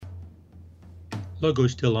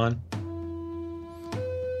Logo's still on.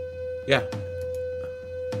 Yeah.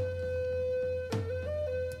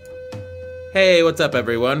 Hey, what's up,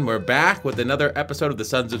 everyone? We're back with another episode of the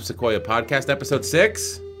Sons of Sequoia podcast, episode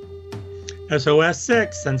 6. SOS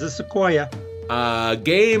 6, Sons of Sequoia.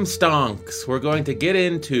 Game stonks. We're going to get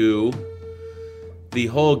into the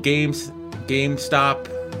whole GameStop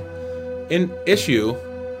issue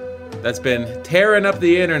that's been tearing up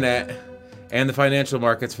the internet and the financial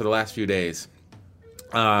markets for the last few days.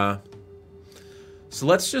 So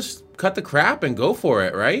let's just cut the crap and go for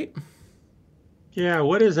it, right? Yeah,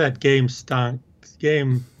 what is that game?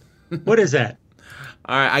 What is that?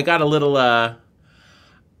 All right, I got a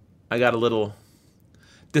little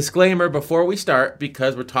disclaimer before we start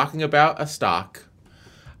because we're talking about a stock.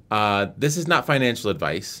 This is not financial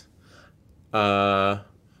advice. We're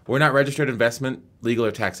not registered investment, legal,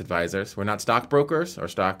 or tax advisors. We're not stockbrokers or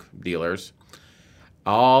stock dealers.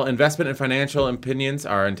 All investment and financial opinions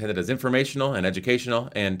are intended as informational and educational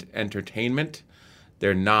and entertainment.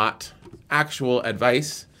 They're not actual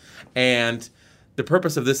advice. And the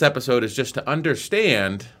purpose of this episode is just to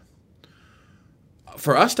understand,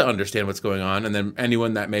 for us to understand what's going on, and then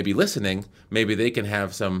anyone that may be listening, maybe they can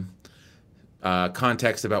have some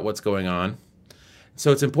context about what's going on.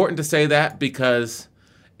 So it's important to say that because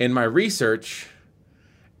in my research,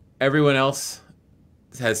 everyone else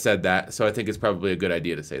has said that, so I think it's probably a good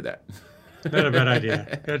idea to say that. Not a bad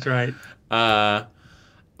idea. That's right.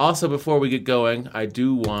 Also, before we get going, I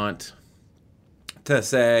do want to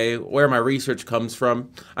say where my research comes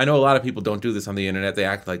from. I know a lot of people don't do this on the internet. They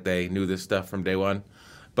act like they knew this stuff from day one.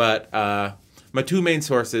 But my two main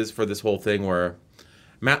sources for this whole thing were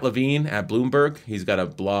Matt Levine at Bloomberg. He's got a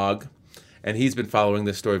blog, and he's been following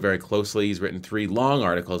this story very closely. He's written 3 long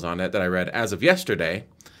articles on it that I read as of yesterday.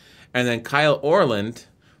 And then Kyle Orland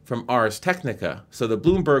from Ars Technica. So the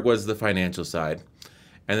Bloomberg was the financial side.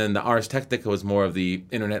 And then the Ars Technica was more of the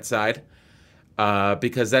internet side,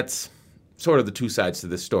 because that's sort of the two sides to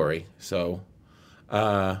this story. So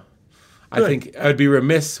I think I would be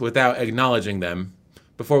remiss without acknowledging them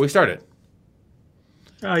before we started.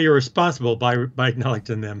 You're responsible by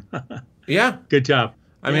acknowledging them. Yeah. Good job.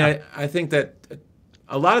 I mean, I think that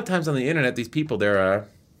a lot of times on the internet, these people,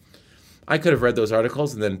 I could have read those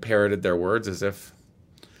articles and then parroted their words as if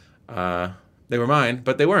they were mine,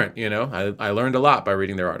 but they weren't, you know. I learned a lot by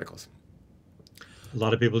reading their articles. A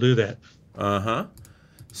lot of people do that. Uh-huh.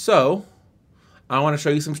 So, I want to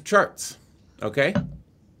show you some charts, okay?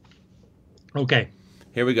 Okay.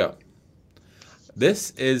 Here we go.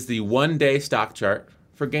 This is the one-day stock chart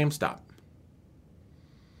for GameStop.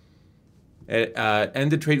 It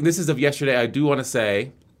ended trading. This is of yesterday. I do want to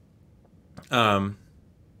say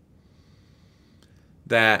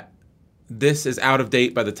that this is out of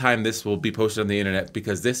date by the time this will be posted on the internet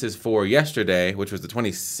because this is for yesterday, which was the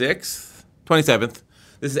 27th.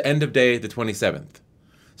 This is end of day, the 27th.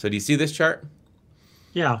 So do you see this chart?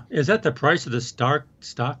 Yeah. Is that the price of the stock,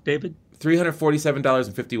 David?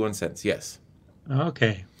 $347.51, yes.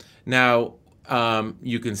 Okay. Now,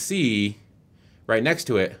 you can see right next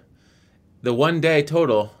to it, the one-day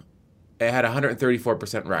total, it had a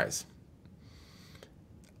 134% rise.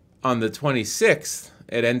 On the 26th,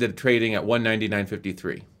 it ended trading at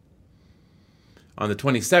 $199.53. On the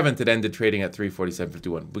 27th, it ended trading at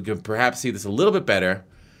 $347.51. We can perhaps see this a little bit better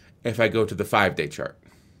if I go to the 5-day chart.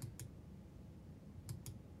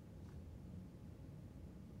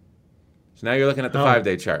 So now you're looking at the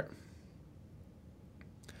 5-day chart.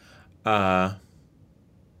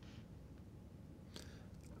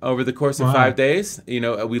 Over the course of 5 days, you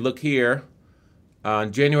know, we look here.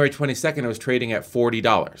 On January 22nd, it was trading at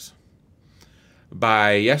 $40.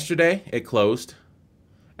 By yesterday, it closed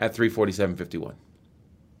at $347.51.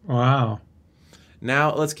 Wow.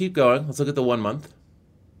 Now, let's keep going. Let's look at the 1 month.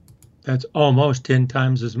 That's almost 10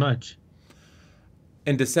 times as much.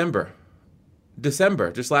 In December,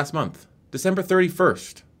 just last month, December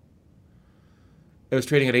 31st, it was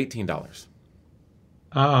trading at $18.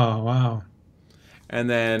 Oh, wow. And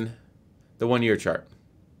then the 1-year chart.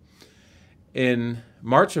 In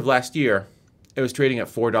March of last year, it was trading at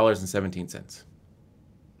 $4.17.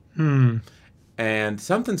 And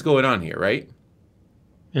something's going on here, right?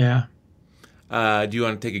 Yeah. Do you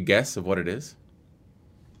want to take a guess of what it is?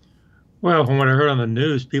 Well, from what I heard on the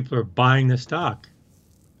news, people are buying the stock.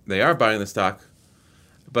 They are buying the stock,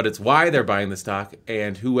 but it's why they're buying the stock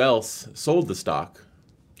and who else sold the stock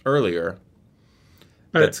earlier.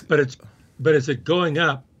 But is it going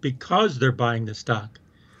up because they're buying the stock,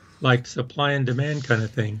 like supply and demand kind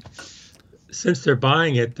of thing? Since they're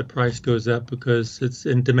buying it, the price goes up because it's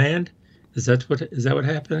in demand. Is that what's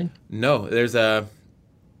happening? No, there's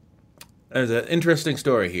There's an interesting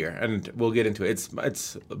story here, and we'll get into it.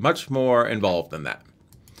 It's much more involved than that.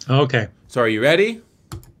 Okay. So are you ready?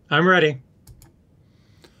 I'm ready.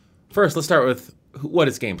 First, let's start with what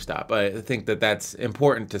is GameStop. I think that's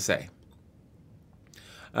important to say.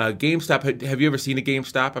 GameStop, have you ever seen a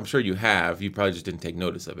GameStop? I'm sure you have. You probably just didn't take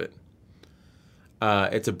notice of it.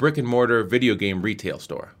 It's a brick and mortar video game retail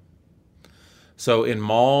store. So in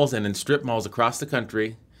malls and in strip malls across the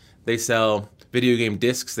country, they sell video game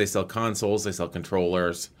discs, they sell consoles, they sell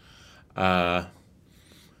controllers. They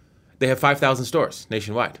have 5,000 stores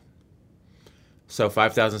nationwide. So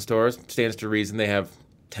 5,000 stores stands to reason they have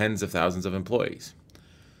tens of thousands of employees.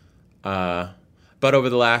 But over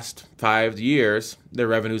the last 5 years, their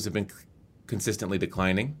revenues have been consistently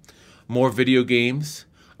declining. More video games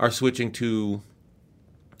are switching to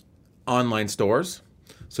online stores.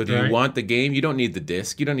 So do you want the game? You don't need the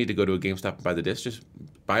disc. You don't need to go to a GameStop and buy the disc. Just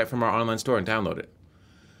buy it from our online store and download it.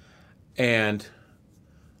 And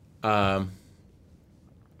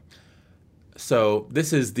so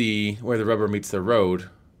this is where the rubber meets the road.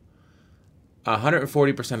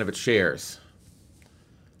 140% of its shares.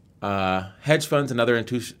 Hedge funds and other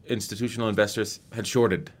institutional investors had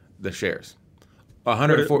shorted the shares. What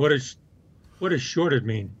does shorted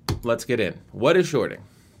mean? Let's get in. What is shorting?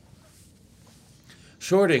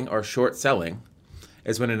 Shorting, or short selling,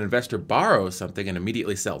 is when an investor borrows something and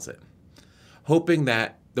immediately sells it, hoping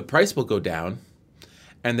that the price will go down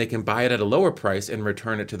and they can buy it at a lower price and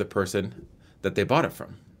return it to the person that they bought it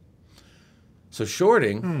from. So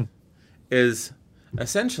shorting is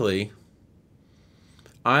essentially,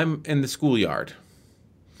 I'm in the schoolyard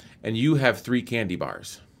and you have 3 candy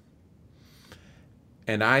bars.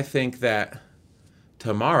 And I think that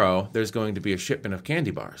tomorrow there's going to be a shipment of candy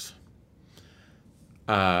bars.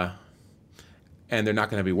 And they're not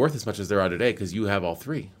going to be worth as much as they are today because you have all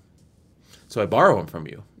 3. So I borrow them from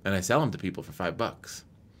you and I sell them to people for $5.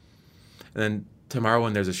 And then tomorrow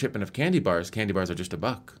when there's a shipment of candy bars are just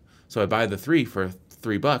 $1. So I buy the 3 for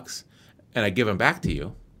 $3 and I give them back to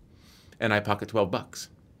you and I pocket $12.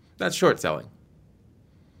 That's short selling.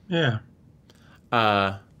 Yeah.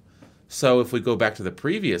 So if we go back to the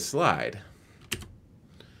previous slide,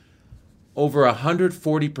 over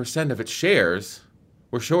 140% of its shares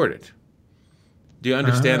were shorted. Do you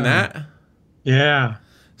understand that? Yeah.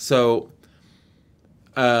 So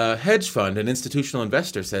a hedge fund, an institutional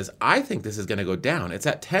investor says, I think this is going to go down. It's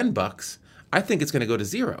at $10. I think it's going to go to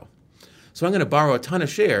 0. So I'm going to borrow a ton of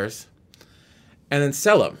shares and then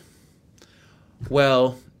sell them.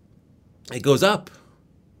 Well, it goes up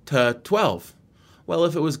to 12. Well,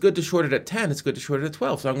 if it was good to short it at 10, it's good to short it at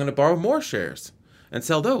 12. So I'm going to borrow more shares and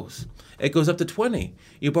sell those. It goes up to 20.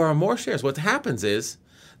 You borrow more shares. What happens is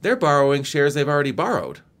they're borrowing shares they've already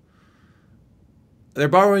borrowed. They're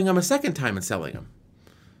borrowing them a second time and selling them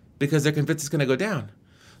because they're convinced it's going to go down.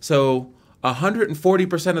 So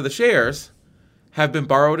 140% of the shares have been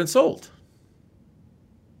borrowed and sold.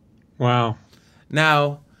 Wow.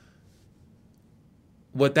 Now,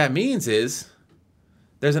 what that means is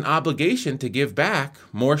there's an obligation to give back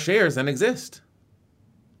more shares than exist.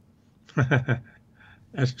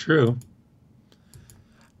 That's true.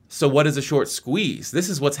 So what is a short squeeze? This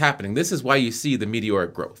is what's happening. This is why you see the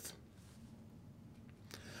meteoric growth.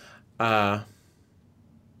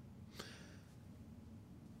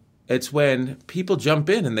 It's when people jump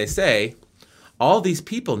in and they say, all these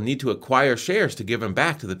people need to acquire shares to give them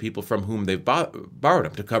back to the people from whom they've borrowed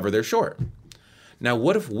them to cover their short. Now,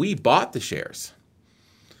 what if we bought the shares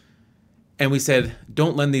and we said,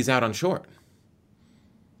 don't lend these out on short?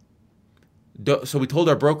 So we told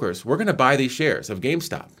our brokers, we're going to buy these shares of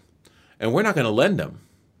GameStop and we're not going to lend them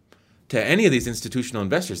to any of these institutional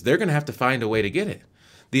investors. They're going to have to find a way to get it.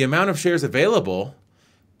 The amount of shares available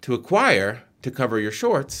to acquire to cover your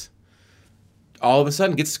shorts all of a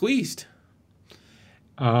sudden gets squeezed.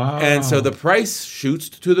 Oh. And so the price shoots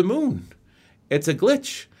to the moon. It's a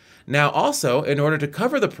glitch. Now, also, in order to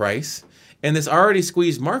cover the price in this already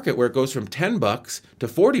squeezed market where it goes from $10 to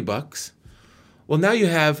 $40, well, now you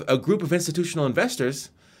have a group of institutional investors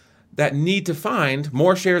that need to find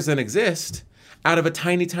more shares than exist out of a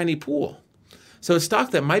tiny, tiny pool. So a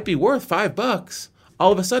stock that might be worth $5,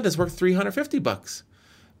 all of a sudden is worth $350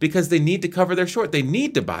 because they need to cover their short. They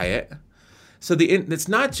need to buy it. So it's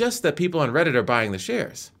not just that people on Reddit are buying the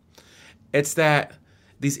shares. It's that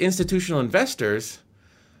these institutional investors,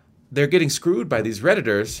 they're getting screwed by these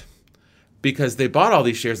Redditors because they bought all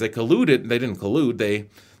these shares. They colluded. They didn't collude.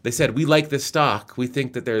 They said, we like this stock. We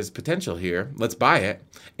think that there's potential here. Let's buy it.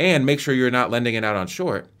 And make sure you're not lending it out on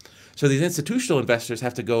short. So these institutional investors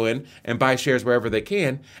have to go in and buy shares wherever they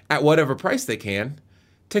can at whatever price they can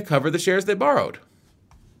to cover the shares they borrowed.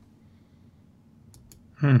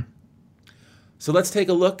 So let's take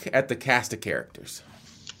a look at the cast of characters.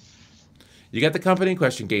 You got the company in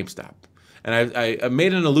question, GameStop. And I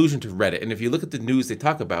made an allusion to Reddit. And if you look at the news they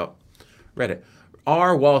talk about, Reddit,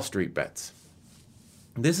 are Wall Street bets.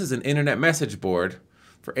 This is an internet message board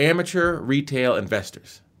for amateur retail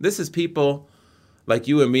investors. This is people like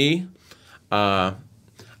you and me. I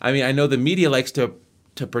know the media likes to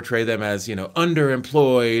portray them as,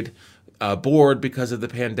 underemployed, bored because of the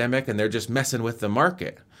pandemic, and they're just messing with the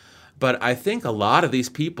market. But I think a lot of these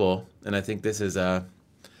people, and I think this is a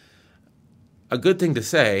good thing to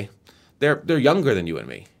say, they're younger than you and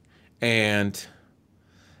me. And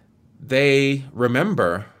they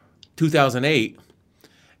remember 2008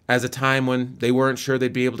 as a time when they weren't sure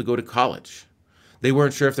they'd be able to go to college. They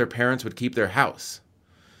weren't sure if their parents would keep their house.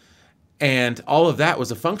 And all of that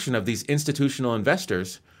was a function of these institutional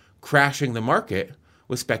investors crashing the market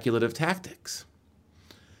with speculative tactics.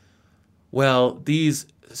 Well, these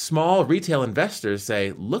small retail investors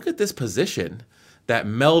say, look at this position that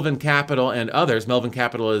Melvin Capital and others, Melvin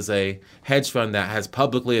Capital is a hedge fund that has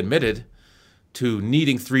publicly admitted to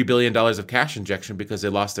needing $3 billion of cash injection because they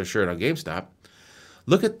lost their shirt on GameStop.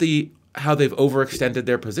 Look at how they've overextended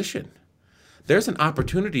their position. There's an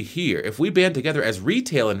opportunity here. If we band together as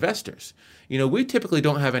retail investors, we typically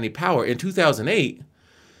don't have any power. In 2008,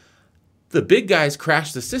 the big guys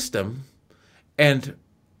crashed the system, and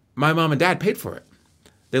my mom and dad paid for it.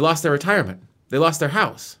 They lost their retirement. They lost their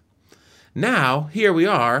house. Now, here we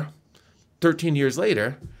are, 13 years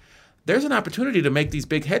later, there's an opportunity to make these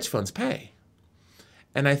big hedge funds pay.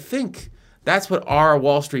 And I think that's what our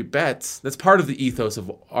Wall Street bets, that's part of the ethos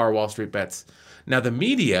of our Wall Street bets. Now, the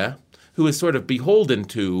media, who is sort of beholden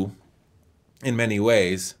to, in many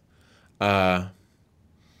ways, the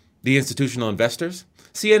institutional investors.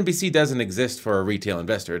 CNBC doesn't exist for a retail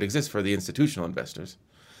investor. It exists for the institutional investors.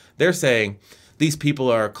 They're saying these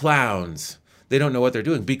people are clowns. They don't know what they're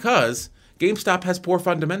doing because GameStop has poor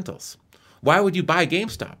fundamentals. Why would you buy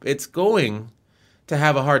GameStop? It's going to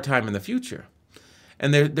have a hard time in the future.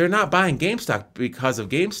 And they're not buying GameStop because of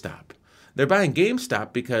GameStop. They're buying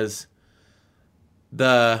GameStop because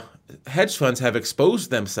the hedge funds have exposed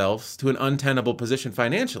themselves to an untenable position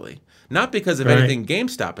financially, not because of anything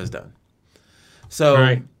GameStop has done.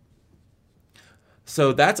 So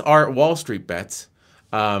that's our Wall Street bets.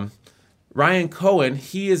 Ryan Cohen,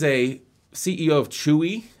 he is a CEO of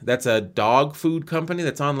Chewy. That's a dog food company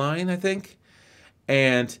that's online, I think.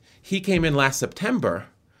 And he came in last September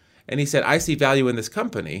and he said, I see value in this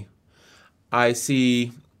company. I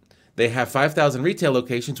see they have 5,000 retail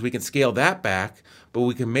locations. We can scale that back, but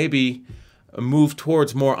we can maybe move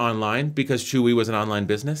towards more online because Chewy was an online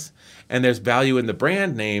business. And there's value in the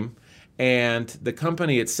brand name and the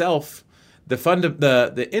company itself.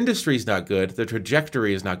 The industry is not good. The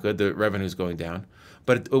trajectory is not good. The revenue is going down,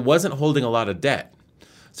 but it wasn't holding a lot of debt.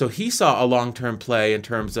 So he saw a long-term play in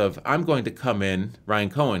terms of, I'm going to come in, Ryan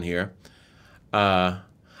Cohen here, I'm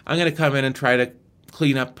going to come in and try to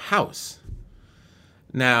clean up house.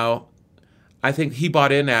 Now, I think he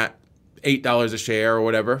bought in at $8 a share or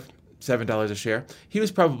whatever, $7 a share. He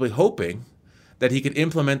was probably hoping that he could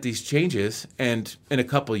implement these changes and in a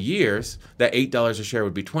couple of years, that $8 a share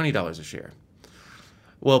would be $20 a share.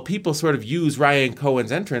 Well, people sort of use Ryan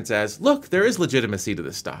Cohen's entrance as, look, there is legitimacy to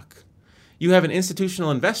this stock. You have an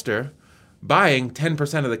institutional investor buying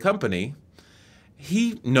 10% of the company.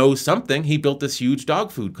 He knows something. He built this huge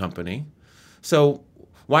dog food company. So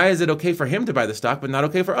why is it okay for him to buy the stock but not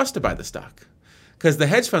okay for us to buy the stock? Because the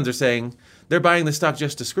hedge funds are saying they're buying the stock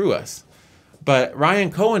just to screw us. But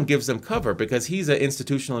Ryan Cohen gives them cover because he's an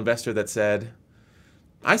institutional investor that said,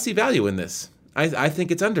 I see value in this. I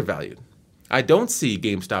think it's undervalued. I don't see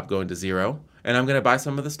GameStop going to zero, and I'm going to buy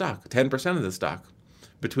some of the stock, 10% of the stock,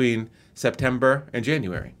 between September and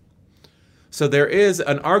January. So there is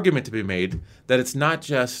an argument to be made that it's not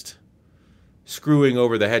just screwing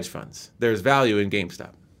over the hedge funds. There's value in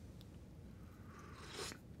GameStop.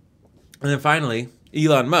 And then finally,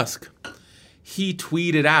 Elon Musk. He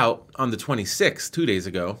tweeted out on the 26th, 2 days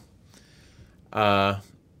ago, a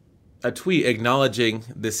tweet acknowledging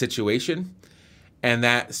the situation, and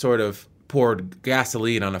that sort of poured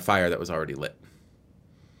gasoline on a fire that was already lit.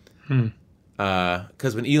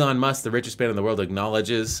 Because when Elon Musk, the richest man in the world,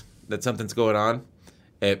 acknowledges that something's going on,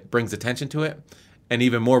 it brings attention to it. And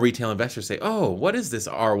even more retail investors say, oh, what is this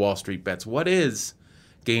our Wall Street bets? What is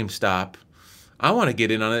GameStop? I want to get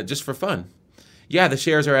in on it just for fun. Yeah, the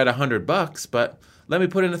shares are at $100, but let me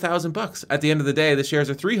put in $1,000. At the end of the day, the shares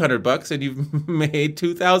are $300 and you've made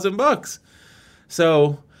 $2,000.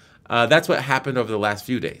 So that's what happened over the last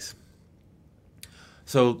few days.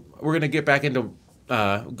 So we're going to get back into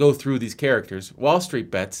go through these characters. Wall Street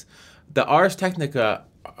Bets. The Ars Technica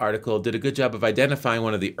article did a good job of identifying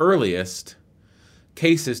one of the earliest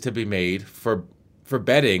cases to be made for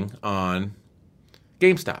betting on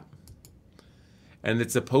GameStop. And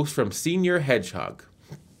it's a post from Senior Hedgehog.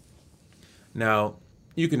 Now,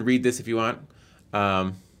 you can read this if you want.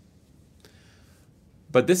 But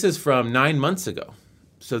this is from 9 months ago.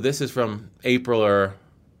 So this is from April or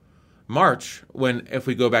March, when, if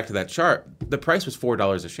we go back to that chart, the price was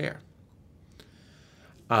 $4 a share.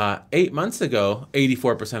 8 months ago,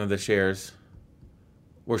 84% of the shares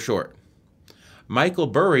were short. Michael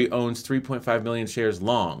Burry owns 3.5 million shares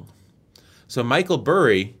long. So Michael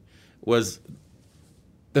Burry was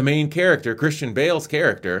the main character, Christian Bale's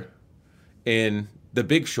character, in The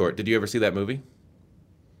Big Short. Did you ever see that movie?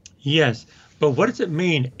 Yes, but what does it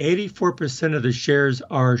mean? 84% of the shares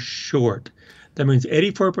are short. That means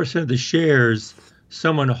 84% of the shares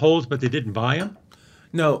someone holds, but they didn't buy them?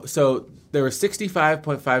 No, so there were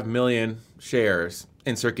 65.5 million shares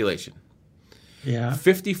in circulation. Yeah.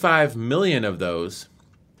 55 million of those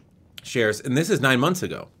shares, and this is 9 months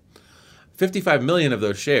ago, 55 million of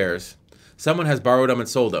those shares, someone has borrowed them and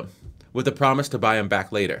sold them with the promise to buy them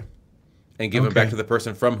back later and give them back to the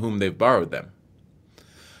person from whom they've borrowed them.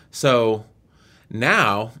 So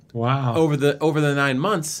now, over the 9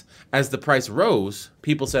 months, as the price rose,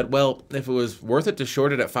 people said, well, if it was worth it to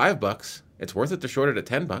short it at $5, it's worth it to short it at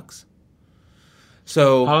 $10.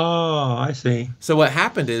 So, I see. So what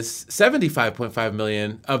happened is 75.5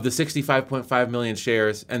 million of the 65.5 million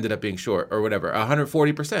shares ended up being short, or whatever,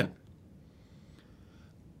 140%.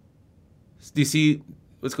 Do you see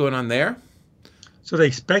what's going on there? So they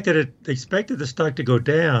expected the stock to go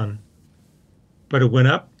down, but it went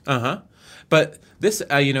up? Uh-huh. But this,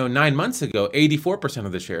 9 months ago, 84%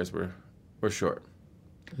 of the shares were short.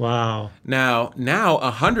 Wow. Now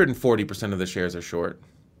 140% of the shares are short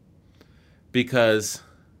because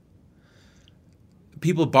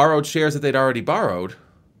people borrowed shares that they'd already borrowed,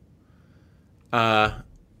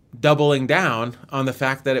 doubling down on the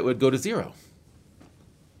fact that it would go to zero.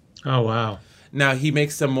 Oh, wow. Now, he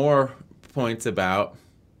makes some more points about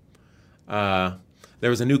there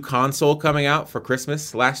was a new console coming out for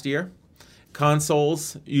Christmas last year.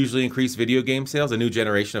 Consoles usually increase video game sales, a new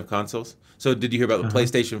generation of consoles. So did you hear about the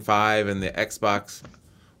PlayStation 5 and the Xbox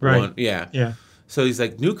One? Yeah. So he's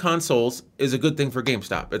like, new consoles is a good thing for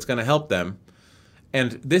GameStop. It's going to help them.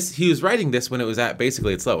 And he was writing this when it was at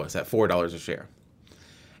basically its lowest, at $4 a share.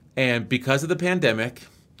 And because of the pandemic,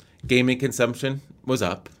 gaming consumption was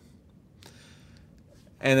up.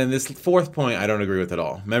 And then this fourth point, I don't agree with at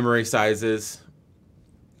all. Memory sizes,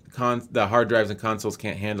 the hard drives and consoles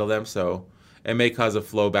can't handle them, so it may cause a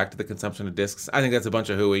flow back to the consumption of discs. I think that's a bunch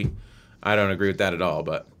of hooey. I don't agree with that at all,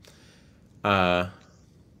 but...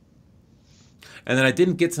 And then I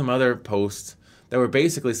didn't get some other posts that were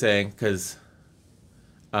basically saying, because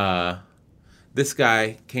this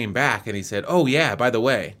guy came back and he said, oh yeah, by the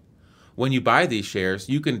way, when you buy these shares,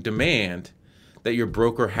 you can demand that your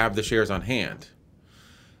broker have the shares on hand.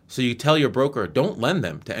 So you tell your broker, don't lend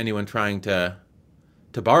them to anyone trying to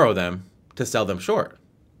borrow them to sell them short.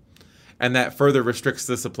 And that further restricts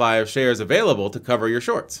the supply of shares available to cover your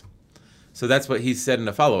shorts. So that's what he said in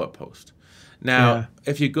a follow-up post. Now,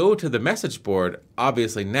 if you go to the message board,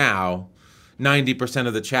 obviously now 90%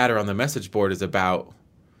 of the chatter on the message board is about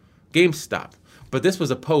GameStop. But this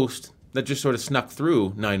was a post that just sort of snuck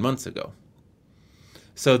through 9 months ago.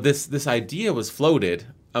 So this idea was floated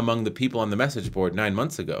among the people on the message board 9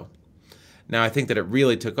 months ago. Now, I think that it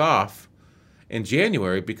really took off in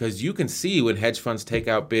January because you can see when hedge funds take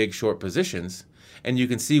out big short positions, and you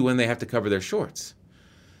can see when they have to cover their shorts.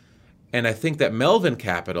 And I think that Melvin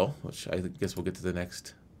Capital, which I guess we'll get to the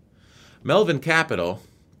next, Melvin Capital,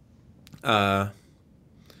 they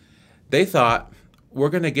thought, we're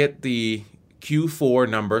going to get the Q4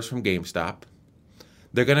 numbers from GameStop.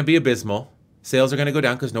 They're going to be abysmal. Sales are going to go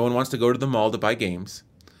down because no one wants to go to the mall to buy games.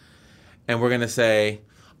 And we're going to say,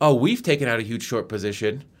 oh, we've taken out a huge short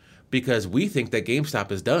position because we think that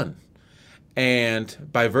GameStop is done. And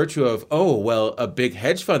by virtue of, oh, well, a big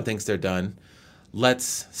hedge fund thinks they're done,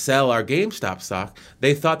 let's sell our GameStop stock.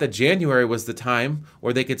 They thought that January was the time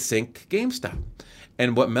where they could sink GameStop.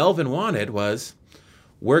 And what Melvin wanted was,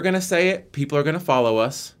 we're going to say it, people are going to follow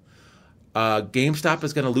us. GameStop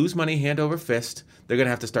is going to lose money hand over fist. They're going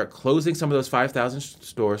to have to start closing some of those 5,000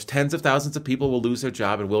 stores. Tens of thousands of people will lose their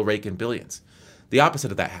job and we'll rake in billions. The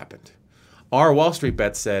opposite of that happened. Our Wall Street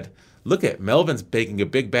bets said, look at Melvin's making a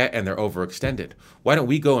big bet and they're overextended. Why don't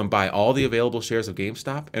we go and buy all the available shares of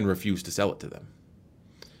GameStop and refuse to sell it to them?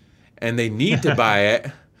 And they need to buy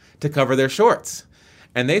it to cover their shorts.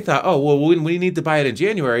 And they thought, oh, well, when we need to buy it in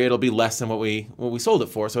January, it'll be less than what we sold it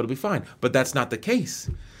for, so it'll be fine. But that's not the case.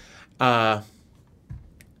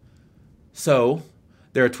 So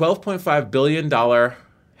they're a $12.5 billion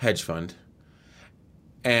hedge fund.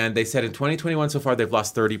 And they said in 2021 so far, they've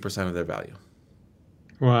lost 30% of their value.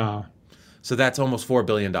 Wow. So that's almost $4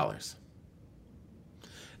 billion.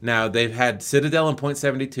 Now, they've had Citadel and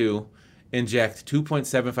Point72 inject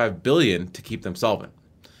 $2.75 billion to keep them solvent.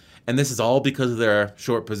 And this is all because of their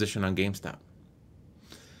short position on GameStop.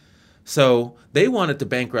 So they wanted to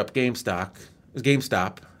bankrupt GameStop.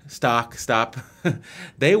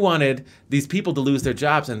 They wanted these people to lose their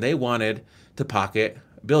jobs, and they wanted to pocket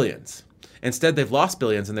billions. Instead, they've lost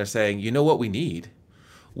billions, and they're saying, you know what we need?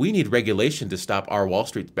 We need regulation to stop our Wall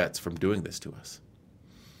Street bets from doing this to us.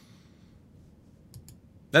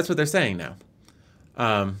 That's what they're saying now.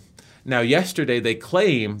 Now, yesterday, they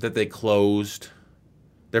claim that they closed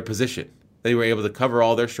their position. They were able to cover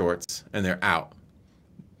all their shorts, and they're out.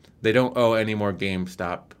 They don't owe any more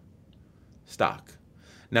GameStop stock.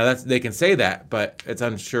 Now, they can say that, but it's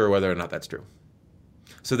unsure whether or not that's true.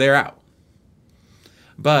 So they're out.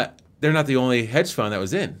 But they're not the only hedge fund that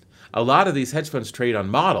was in. A lot of these hedge funds trade on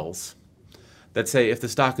models that say if the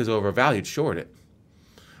stock is overvalued, short it.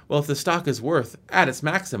 Well, if the stock is worth, at its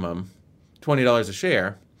maximum, $20 a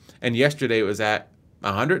share, and yesterday it was at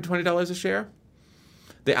 $120 a share,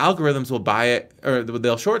 the algorithms will buy it, or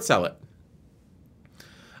they'll short sell it.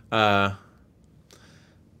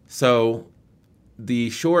 So the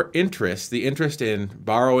short interest, the interest in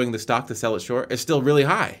borrowing the stock to sell it short, is still really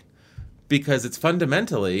high because it's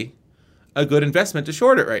fundamentally a good investment to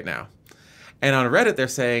short it right now. And on Reddit, they're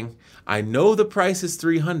saying, I know the price is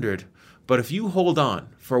 300, but if you hold on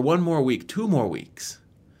for one more week, 2 more weeks,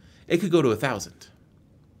 it could go to 1,000.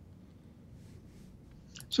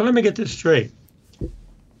 So let me get this straight.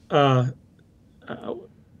 Trying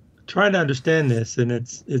to understand this, and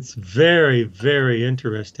it's very, very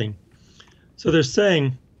interesting. So they're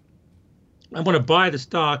saying, I'm going to buy the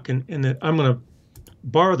stock and I'm going to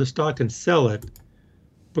borrow the stock and sell it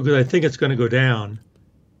because I think it's going to go down.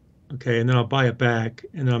 Okay, and then I'll buy it back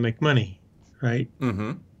and then I'll make money, right?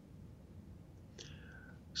 Mm-hmm.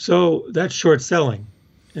 So that's short selling.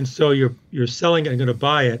 And so you're selling it and going to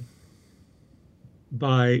buy it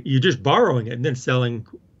you're just borrowing it and then selling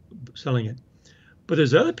it. But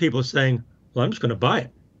there's other people saying, well, I'm just going to buy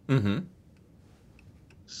it. Mm-hmm.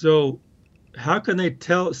 So how can they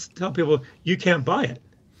tell people you can't buy it?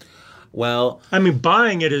 Well, I mean,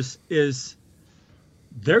 buying it is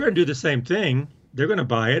they're going to do the same thing. They're going to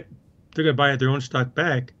buy it. They're going to buy it their own stock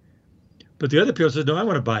back. But the other people say, no, I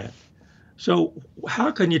want to buy it. So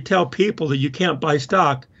how can you tell people that you can't buy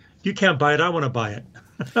stock? You can't buy it. I want to buy it.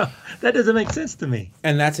 That doesn't make sense to me.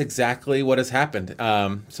 And that's exactly what has happened.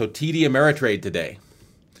 So TD Ameritrade today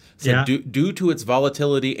said, due to its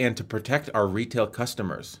volatility and to protect our retail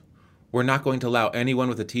customers, we're not going to allow anyone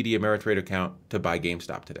with a TD Ameritrade account to buy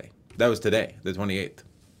GameStop today. That was today, the 28th.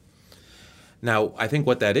 Now, I think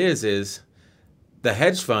what that is the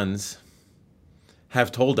hedge funds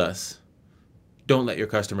have told us, don't let your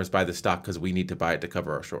customers buy the stock because we need to buy it to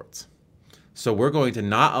cover our shorts. So we're going to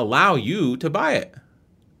not allow you to buy it.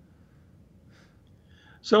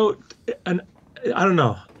 So, and I don't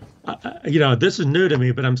know, this is new to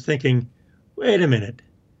me, but I'm thinking, wait a minute.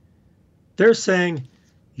 They're saying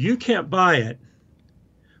you can't buy it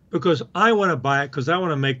because I want to buy it because I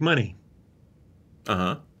want to make money.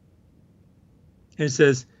 Uh-huh. And it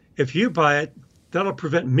says, if you buy it, that'll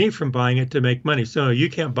prevent me from buying it to make money. So you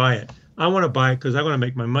can't buy it. I want to buy it because I want to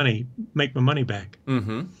make my money back.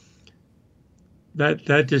 Mm-hmm.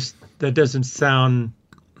 That doesn't sound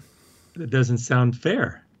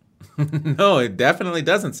fair. No, it definitely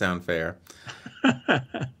doesn't sound fair.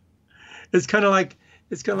 It's kind of like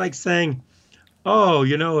saying, oh,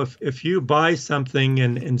 if you buy something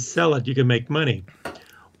and sell it, you can make money.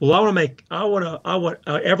 Well, I want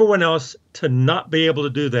everyone else to not be able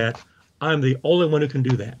to do that. I'm the only one who can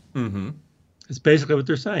do that. Mm-hmm. It's basically what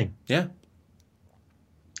they're saying. Yeah.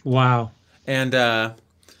 Wow. And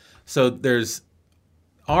so there's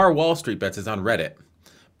our Wall Street Bets is on Reddit,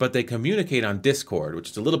 but they communicate on Discord,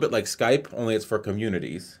 which is a little bit like Skype, only it's for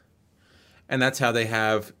communities. And that's how they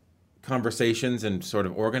have conversations and sort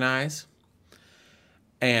of organize.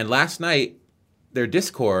 And last night, their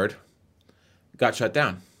Discord got shut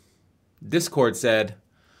down. Discord said,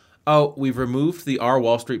 oh, we've removed the Our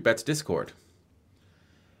Wall Street Bets Discord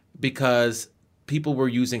because people were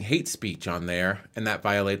using hate speech on there, and that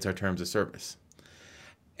violates our terms of service.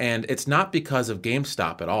 And it's not because of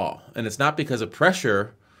GameStop at all. And it's not because of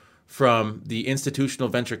pressure from the institutional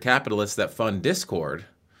venture capitalists that fund Discord.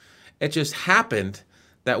 It just happened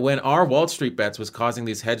that when our Wall Street bets was causing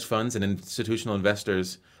these hedge funds and institutional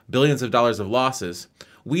investors billions of dollars of losses,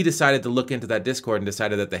 we decided to look into that Discord and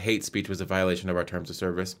decided that the hate speech was a violation of our terms of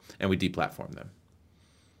service, and we deplatformed them.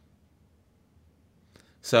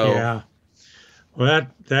 So Yeah. Well,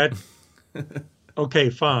 that okay,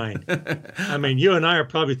 fine. I mean, you and I are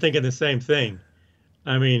probably thinking the same thing.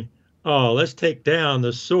 I mean, oh, let's take down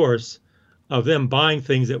the source of them buying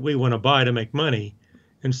things that we want to buy to make money.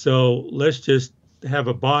 And so let's just have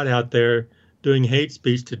a bot out there doing hate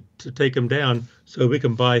speech to take them down so we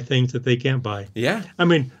can buy things that they can't buy. yeah, I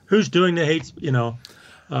mean, who's doing the hate,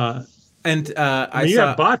 and I mean, you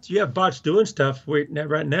have bots doing stuff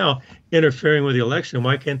right now interfering with the election.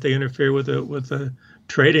 Why can't they interfere with the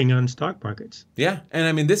trading on stock markets? Yeah, and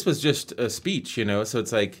I mean, this was just a speech, so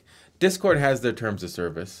it's like Discord has their terms of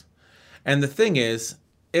service. And the thing is,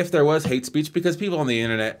 if there was hate speech, because people on the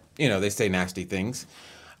internet, they say nasty things,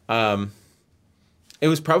 it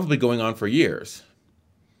was probably going on for years.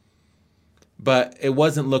 But it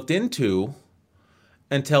wasn't looked into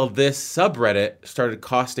until this subreddit started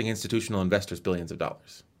costing institutional investors billions of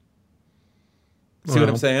dollars. See what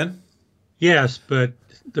I'm saying? Yes, but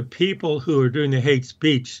the people who are doing the hate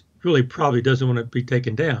speech really probably doesn't want to be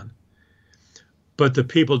taken down. But the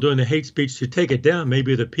people doing the hate speech to take it down,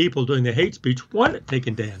 maybe the people doing the hate speech want it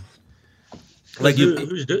taken down. Like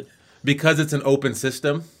because it's an open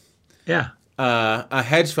system. Yeah. A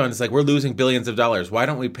hedge fund is like, we're losing billions of dollars. Why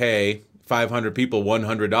don't we pay 500 people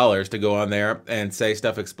 $100 to go on there and say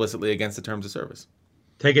stuff explicitly against the terms of service?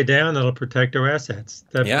 Take it down. That'll protect our assets.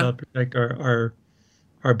 That'll protect our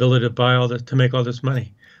ability to buy to make all this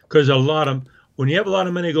money. Because when you have a lot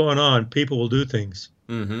of money going on, people will do things.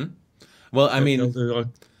 Mm-hmm. Well, I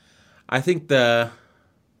mean, I think the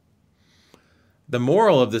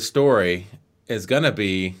moral of the story is going to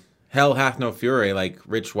be hell hath no fury like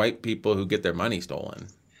rich white people who get their money stolen.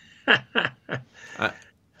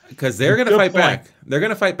 Because they're going to fight back. They're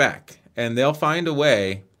going to fight back, and they'll find a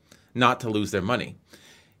way not to lose their money.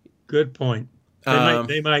 Good point.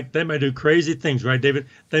 They might do crazy things, right, David?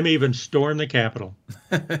 They may even storm the Capitol.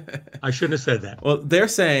 I shouldn't have said that. Well, they're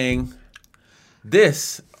saying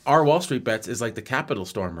our Wall Street bets is like the Capitol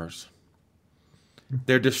stormers.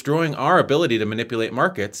 They're destroying our ability to manipulate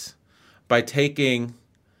markets by taking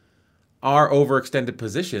our overextended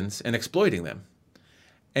positions and exploiting them.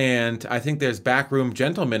 And I think there's backroom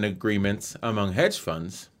gentleman agreements among hedge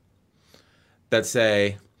funds that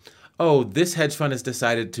say, oh, this hedge fund has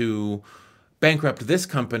decided to bankrupt this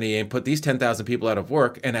company and put these 10,000 people out of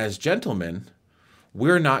work. And as gentlemen,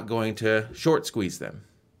 we're not going to short squeeze them.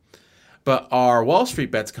 But our Wall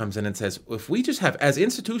Street bets comes in and says, if we just have,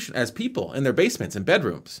 as people in their basements and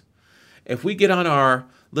bedrooms, if we get on our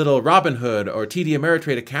little Robinhood or TD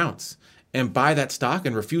Ameritrade accounts and buy that stock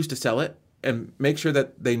and refuse to sell it and make sure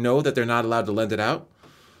that they know that they're not allowed to lend it out,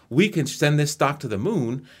 we can send this stock to the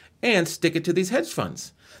moon and stick it to these hedge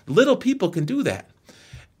funds. Little people can do that.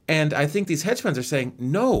 And I think these hedge funds are saying,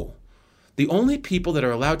 no, the only people that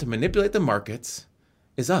are allowed to manipulate the markets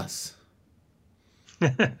is us.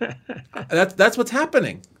 That's what's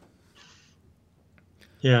happening.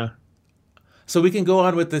 Yeah. So we can go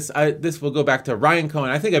on with this. This will go back to Ryan Cohen.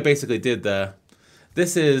 I think I basically did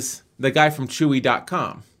this is the guy from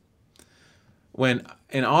Chewy.com. When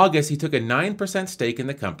in August, he took a 9% stake in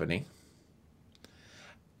the company.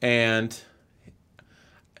 And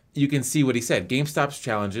you can see what he said. GameStop's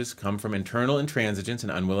challenges come from internal intransigence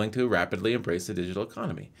and unwilling to rapidly embrace the digital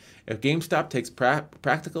economy. If GameStop takes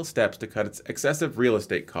practical steps to cut its excessive real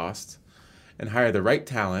estate costs and hire the right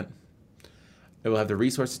talent, it will have the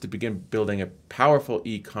resources to begin building a powerful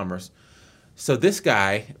e-commerce. So this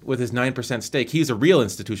guy, with his 9% stake, he's a real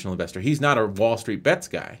institutional investor. He's not a Wall Street bets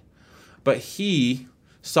guy. But he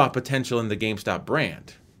saw potential in the GameStop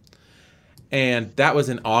brand. And that was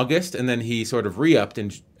in August, and then he sort of re-upped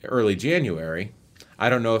in early January.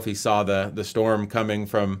 I don't know if he saw the storm coming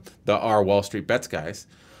from our Wall Street bets guys.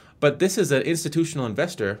 But this is an institutional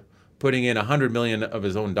investor putting in $100 million of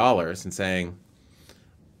his own dollars and saying,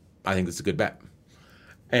 I think this is a good bet.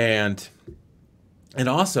 And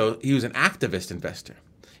also, he was an activist investor.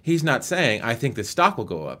 He's not saying, I think this stock will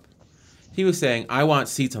go up. He was saying, I want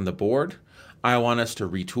seats on the board. I want us to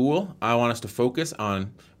retool. I want us to focus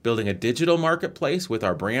on building a digital marketplace with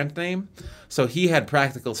our brand name. So he had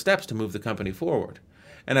practical steps to move the company forward.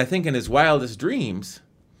 And I think in his wildest dreams,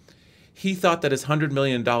 he thought that his $100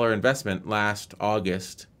 million investment last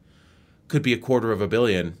August could be $250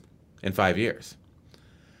 million in 5 years.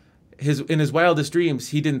 In his wildest dreams,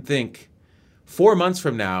 he didn't think 4 months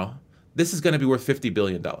from now, this is going to be worth $50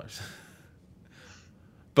 billion.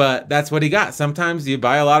 But that's what he got. Sometimes you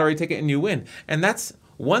buy a lottery ticket and you win. And that's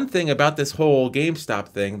One thing about this whole GameStop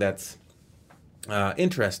thing that's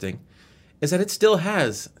interesting is that it still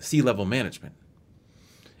has C-level management.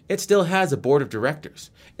 It still has a board of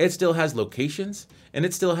directors. It still has locations, and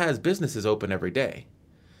it still has businesses open every day.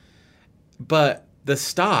 But the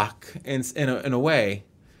stock, in a way,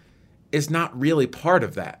 is not really part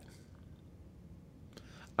of that.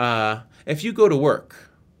 If you go to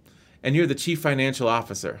work and you're the chief financial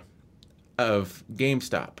officer of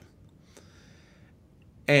GameStop,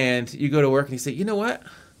 and you go to work and you say, you know what?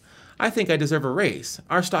 I think I deserve a raise.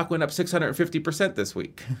 Our stock went up 650% this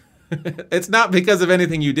week. It's not because of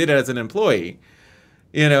anything you did as an employee.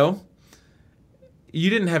 You know, you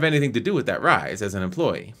didn't have anything to do with that rise as an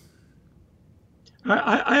employee.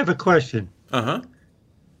 I have a question. Uh-huh.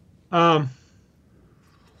 And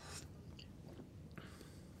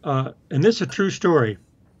this is a true story.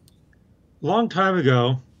 Long time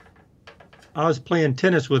ago, I was playing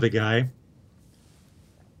tennis with a guy.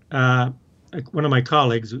 One of my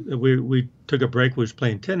colleagues. We took a break. We was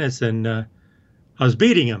playing tennis, and I was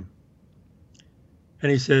beating him.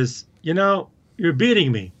 And he says, "You know, you're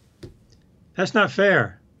beating me. That's not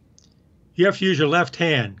fair. You have to use your left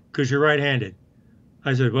hand because you're right-handed."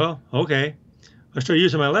 I said, "Well, okay." I started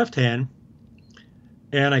using my left hand,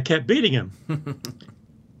 and I kept beating him.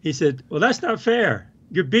 He said, "Well, that's not fair.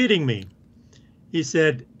 You're beating me." He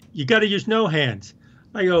said, "You got to use no hands."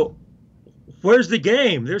 I go, "Where's the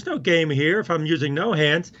game? There's no game here if I'm using no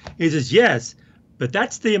hands." He says, "Yes, but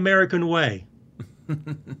that's the American way."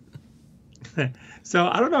 So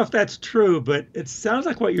I don't know if that's true, but it sounds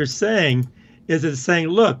like what you're saying is it's saying,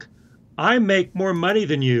 look, I make more money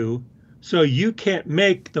than you, so you can't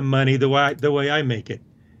make the money the way I make it.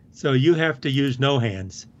 So you have to use no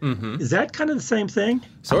hands. Mm-hmm. Is that kind of the same thing?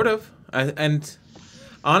 Sort of. And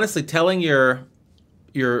honestly, telling your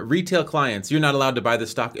retail clients you're not allowed to buy the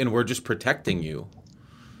stock and we're just protecting you,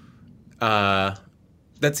 that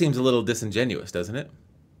seems a little disingenuous, doesn't it?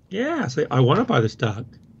 Yeah. Say, I want to buy the stock.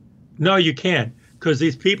 No, you can't, because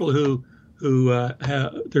these people who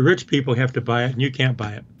the rich people have to buy it and you can't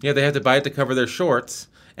buy it. Yeah, they have to buy it to cover their shorts.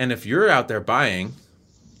 And if you're out there buying,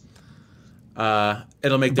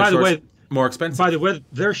 it'll make their shorts more expensive. By the way,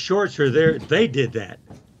 their shorts are there. They did that.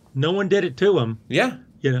 No one did it to them. Yeah.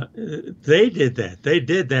 You know, they did that. They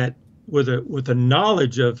did that with a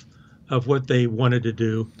knowledge of what they wanted to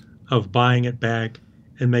do, of buying it back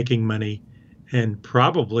and making money, and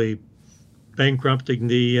probably bankrupting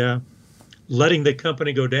letting the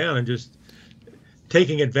company go down and just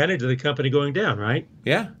taking advantage of the company going down, right?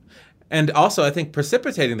 Yeah. And also, I think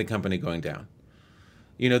precipitating the company going down.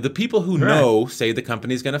 You know, the people who know say the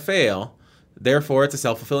company's going to fail, therefore it's a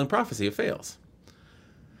self-fulfilling prophecy, it fails.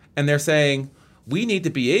 And they're saying, we need to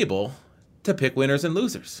be able to pick winners and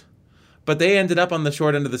losers. But they ended up on the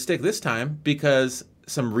short end of the stick this time because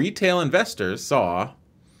some retail investors saw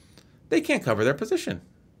they can't cover their position.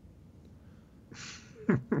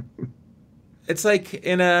 It's like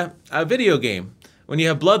in a video game. When you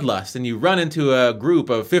have bloodlust and you run into a group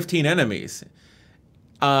of 15 enemies,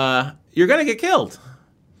 you're going to get killed.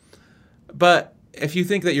 But if you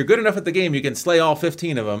think that you're good enough at the game, you can slay all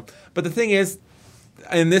 15 of them. But the thing is,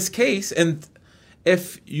 in this case, and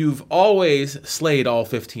if you've always slayed all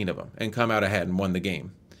 15 of them and come out ahead and won the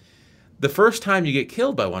game, the first time you get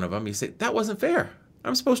killed by one of them, you say, that wasn't fair.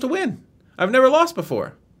 I'm supposed to win. I've never lost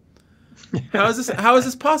before. How is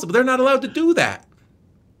this possible? They're not allowed to do that.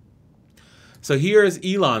 So here is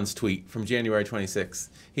Elon's tweet from January 26th.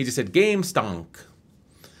 He just said, game stonk.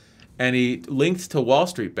 And he linked to Wall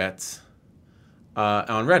Street Bets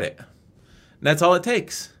on Reddit. And that's all it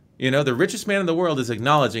takes. You know, the richest man in the world is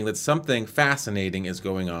acknowledging that something fascinating is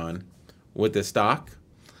going on with this stock.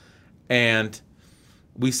 And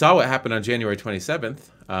we saw what happened on January 27th.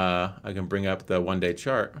 I can bring up the one-day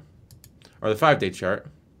chart. Or the 5-day chart.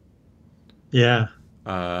 Yeah.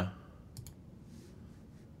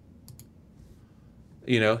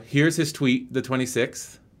 You know, here's his tweet, the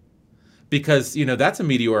 26th. Because, you know, that's a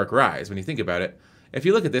meteoric rise when you think about it. If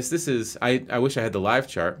you look at this is, I wish I had the live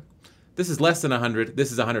chart. This is less than 100.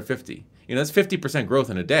 This is 150. You know, that's 50% growth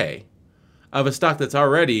in a day of a stock that's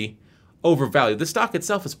already overvalued. The stock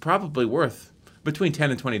itself is probably worth between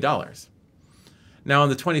 $10 and $20. Now, on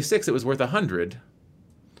the 26th, it was worth 100.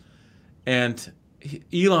 And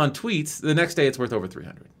Elon tweets, the next day it's worth over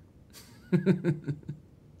 300.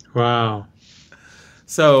 Wow.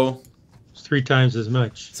 So it's 3 times as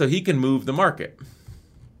much. So he can move the market.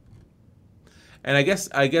 And I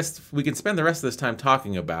guess we can spend the rest of this time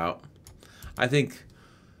talking about, I think,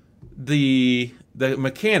 the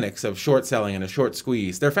mechanics of short selling and a short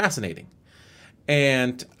squeeze. They're fascinating.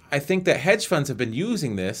 And I think that hedge funds have been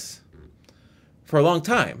using this for a long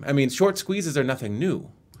time. I mean, short squeezes are nothing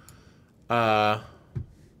new. But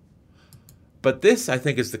this, I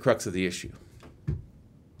think, is the crux of the issue.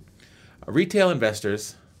 Retail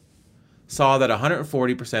investors saw that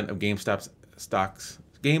 140% of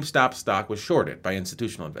GameStop stock was shorted by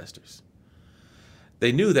institutional investors.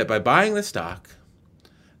 They knew that by buying the stock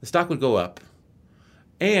would go up,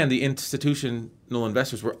 and the institutional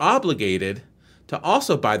investors were obligated to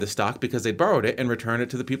also buy the stock because they borrowed it and return it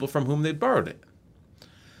to the people from whom they'd borrowed it.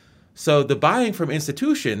 So the buying from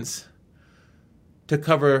institutions to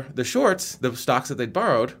cover the shorts, the stocks that they'd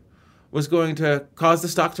borrowed, was going to cause the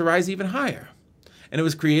stock to rise even higher. And it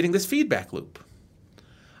was creating this feedback loop.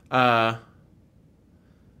 And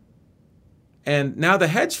now the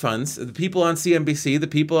hedge funds, the people on CNBC, the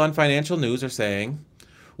people on financial news are saying,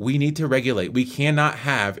 we need to regulate. We cannot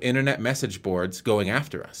have internet message boards going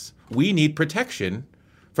after us. We need protection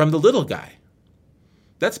from the little guy.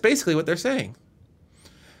 That's basically what they're saying.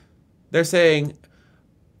 They're saying,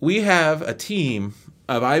 we have a team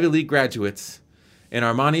of Ivy League graduates in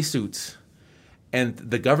Armani suits, and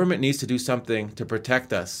the government needs to do something to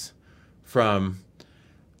protect us from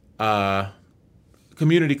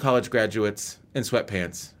community college graduates in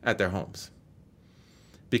sweatpants at their homes.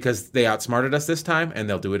 Because they outsmarted us this time, and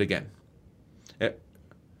they'll do it again. And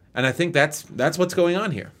I think that's what's going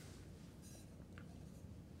on here.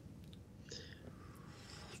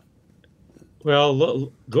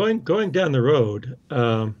 Well, going down the road,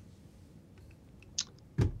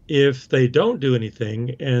 if they don't do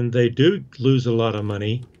anything and they do lose a lot of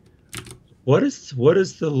money, what is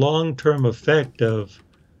the long-term effect of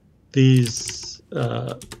these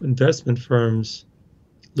investment firms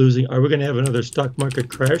losing? Are we going to have another stock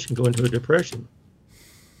market crash and go into a depression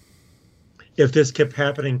if this keeps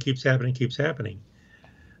happening?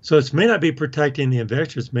 So it may not be protecting the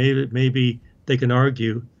investors. Maybe they can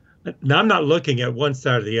argue. Now, I'm not looking at one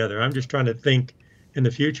side or the other. I'm just trying to think in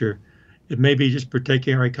the future. It may be just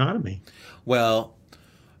protecting our economy. Well,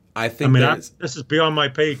 I think this is beyond my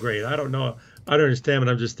pay grade. I don't know. I don't understand,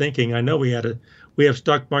 but I'm just thinking. I know we have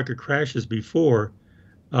stock market crashes before.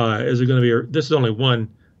 Is it going to be? This is only one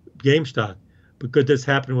GameStop, but could this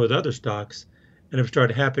happen with other stocks? And if it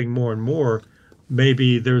started happening more and more,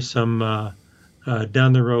 maybe there's some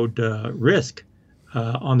down the road risk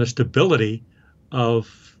on the stability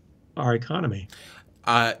of our economy.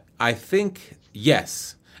 I think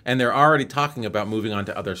yes, and they're already talking about moving on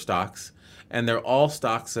to other stocks, and they're all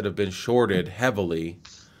stocks that have been shorted heavily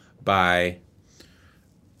by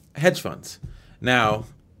hedge funds. Now,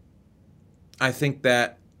 I think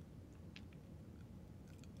that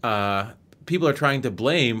people are trying to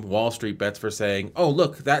blame Wall Street Bets for saying, oh,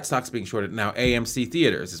 look, that stock's being shorted. Now, AMC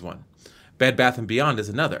Theaters is one. Bed Bath & Beyond is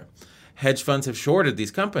another. Hedge funds have shorted these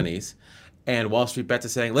companies, and Wall Street Bets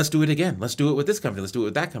is saying, let's do it again. Let's do it with this company. Let's do it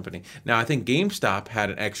with that company. Now, I think GameStop had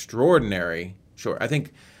an extraordinary short.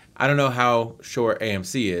 I don't know how short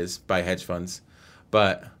AMC is by hedge funds,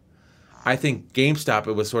 but I think GameStop,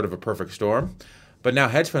 it was sort of a perfect storm. But now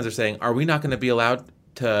hedge funds are saying, are we not going to be allowed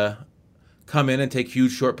to come in and take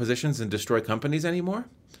huge short positions and destroy companies anymore?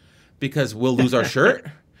 Because we'll lose our shirt?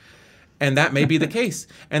 And that may be the case.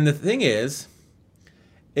 And the thing is,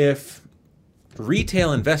 if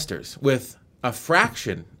retail investors with a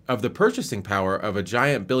fraction of the purchasing power of a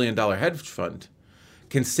giant billion-dollar hedge fund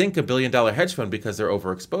can sink a billion-dollar hedge fund because they're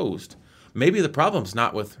overexposed, maybe the problem's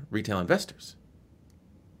not with retail investors.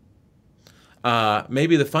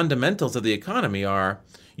 Maybe the fundamentals of the economy are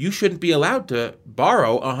you shouldn't be allowed to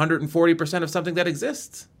borrow 140% of something that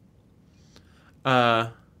exists.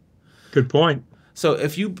 Good point. So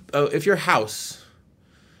if your house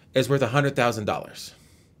is worth $100,000,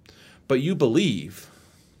 but you believe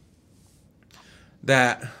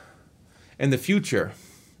that in the future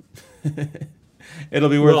it'll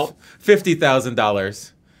be worth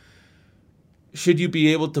 $50,000, should you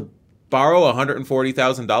be able to borrow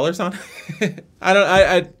 $140,000 on it?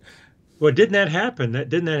 Well, didn't that happen?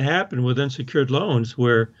 Didn't that happen with unsecured loans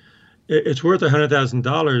where it's worth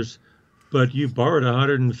 $100,000, but you borrowed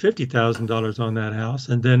 $150,000 on that house,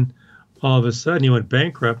 and then all of a sudden you went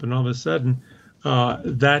bankrupt, and all of a sudden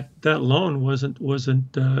that loan wasn't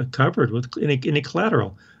covered with any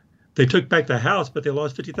collateral. They took back the house, but they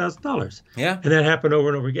lost $50,000. Yeah, and that happened over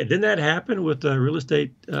and over again. Didn't that happen with real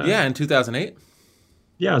estate? Yeah, in 2008.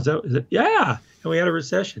 Yeah, is that, yeah, and we had a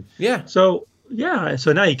recession. Yeah. So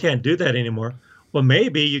now you can't do that anymore. Well,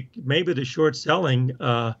 maybe the short selling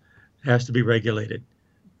has to be regulated.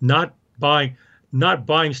 Not buying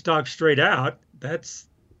stock straight out. That's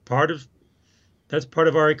part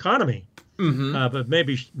of our economy. Mm-hmm. But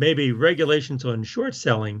maybe regulations on short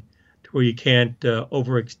selling, to where you can't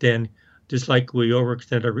overextend just like we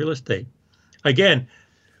overextend our real estate. Again,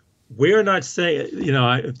 we're not saying,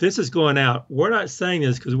 if this is going out, we're not saying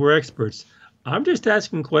this because we're experts. I'm just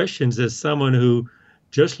asking questions as someone who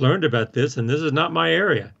just learned about this, and this is not my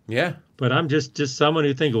area. Yeah. But I'm just someone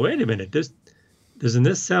who thinks, wait a minute, doesn't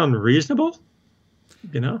this sound reasonable?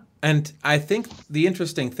 And I think the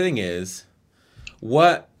interesting thing is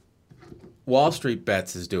what Wall Street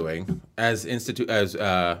Bets is doing as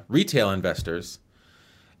retail investors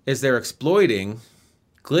is they're exploiting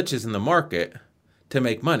glitches in the market to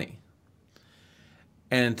make money.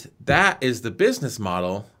 And that is the business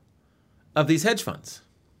model of these hedge funds.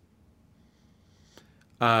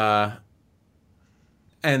 And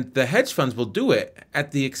the hedge funds will do it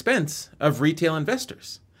at the expense of retail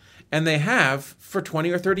investors. And they have for 20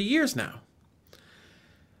 or 30 years now.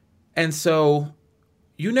 And so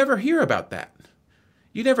you never hear about that.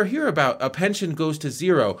 You never hear about a pension goes to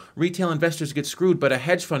zero, retail investors get screwed, but a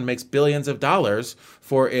hedge fund makes billions of dollars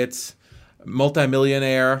for its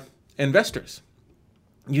multimillionaire investors.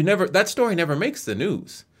 That story never makes the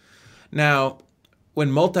news. Now,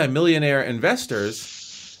 when multimillionaire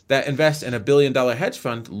investors that invest in a $1 billion hedge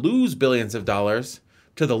fund lose billions of dollars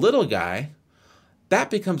to the little guy, that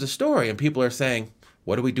becomes a story, and people are saying,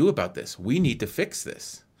 what do we do about this? We need to fix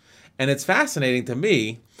this. And it's fascinating to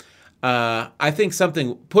me. I think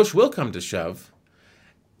push will come to shove,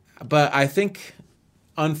 but I think,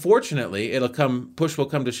 unfortunately, push will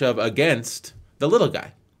come to shove against the little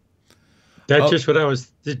guy. That's just what I was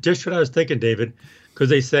thinking, David, because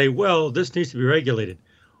they say, well, this needs to be regulated.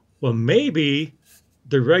 Well, maybe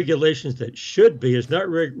the regulations that should be is not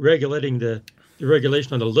regulating the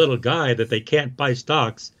regulation on the little guy that they can't buy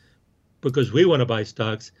stocks because we want to buy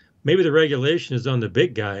stocks. Maybe the regulation is on the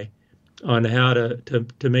big guy on how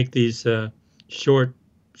to make these short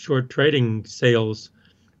trading sales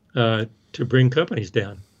to bring companies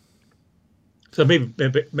down. So maybe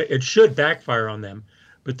it should backfire on them.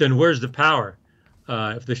 But then where's the power?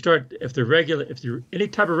 If any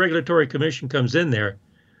type of regulatory commission comes in there,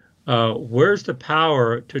 where's the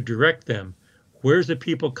power to direct them? Where's the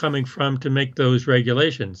people coming from to make those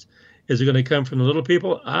regulations? Is it going to come from the little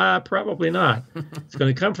people? Probably not. It's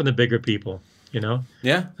going to come from the bigger people. Yeah.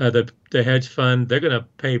 The hedge fund, they're going to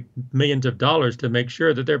pay millions of dollars to make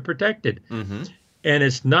sure that they're protected. Mm-hmm. And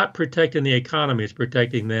it's not protecting the economy; it's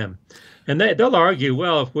protecting them. And they'll argue,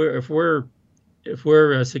 well, if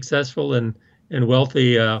we're successful and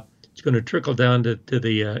wealthy, it's going to trickle down to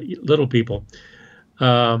the little people.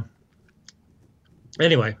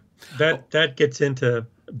 Anyway, that gets into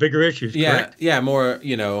bigger issues. Yeah, correct? Yeah, more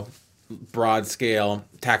broad scale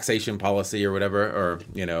taxation policy or whatever, or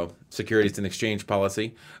securities and exchange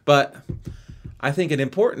policy. But I think an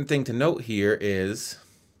important thing to note here is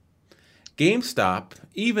GameStop,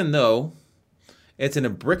 even though it's in a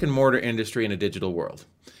brick and mortar industry in a digital world,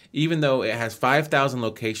 even though it has 5,000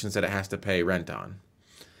 locations that it has to pay rent on,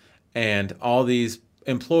 and all these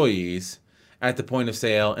employees at the point of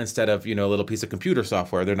sale instead of, a little piece of computer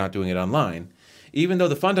software, they're not doing it online. Even though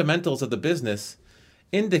the fundamentals of the business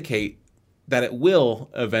indicate that it will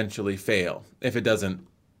eventually fail if it doesn't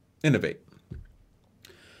innovate.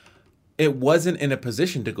 It wasn't in a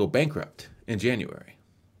position to go bankrupt in January.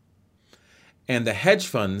 And the hedge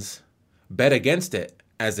funds bet against it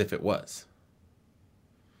as if it was.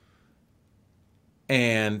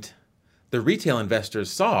 And the retail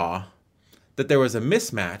investors saw that there was a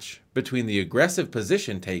mismatch between the aggressive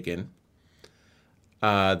position taken,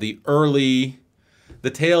 the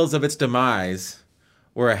tales of its demise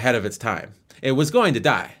were ahead of its time. It was going to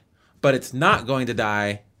die, but it's not going to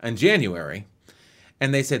die in January.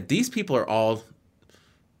 And they said, these people are all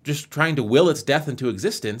just trying to will its death into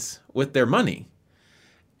existence with their money.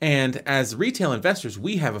 And as retail investors,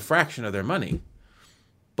 we have a fraction of their money,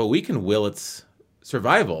 but we can will its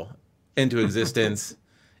survival into existence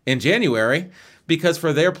in January, because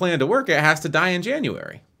for their plan to work, it has to die in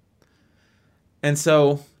January. And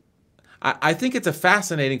so I think it's a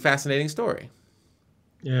fascinating story.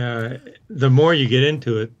 Yeah, the more you get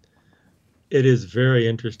into it, it is very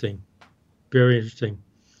interesting. Very interesting.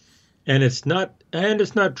 And it's not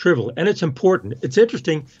trivial, and it's important. It's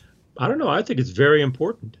interesting. I don't know. I think it's very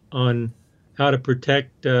important on how to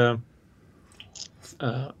protect our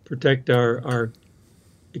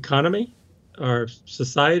economy, our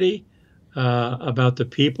society, about the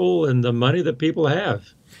people and the money that people have.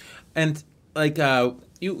 And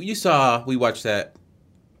you saw, we watched that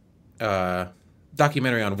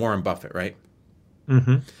documentary on Warren Buffett, right?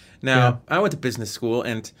 Mm-hmm. Now, I went to business school,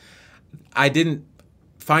 and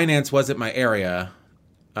finance wasn't my area,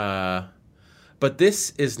 but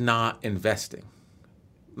this is not investing.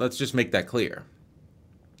 Let's just make that clear.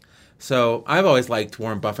 So I've always liked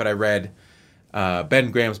Warren Buffett. I read Ben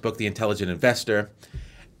Graham's book, The Intelligent Investor,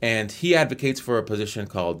 and he advocates for a position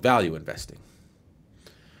called value investing,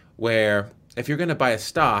 where if you're going to buy a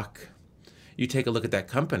stock, you take a look at that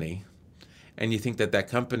company and you think that that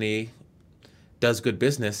company does good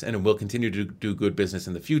business and will continue to do good business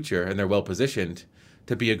in the future, and they're well positioned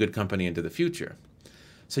to be a good company into the future.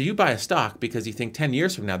 So you buy a stock because you think 10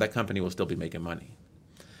 years from now that company will still be making money.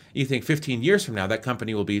 You think 15 years from now that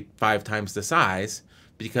company will be 5 times the size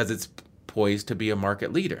because it's poised to be a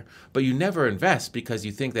market leader. But you never invest because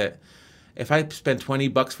you think that if I spend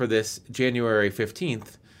 $20 for this January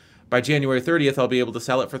 15th, by January 30th I'll be able to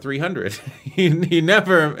sell it for 300. You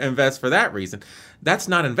never invest for that reason. That's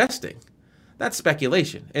not investing. That's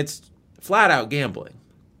speculation. It's flat out gambling.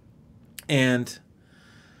 And,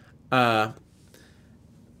 I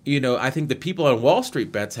think the people on Wall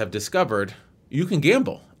Street Bets have discovered you can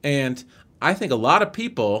gamble. And I think a lot of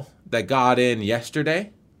people that got in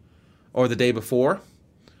yesterday or the day before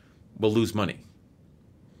will lose money.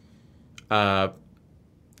 A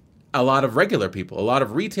lot of regular people, a lot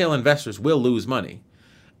of retail investors will lose money.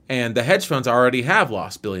 And the hedge funds already have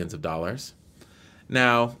lost billions of dollars.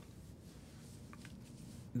 Now,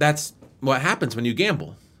 that's what happens when you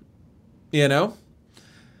gamble. There's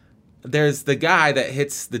the guy that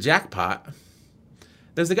hits the jackpot.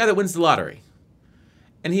 There's the guy that wins the lottery.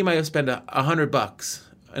 And he might have spent $100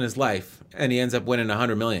 in his life, and he ends up winning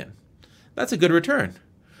 $100 million. That's a good return.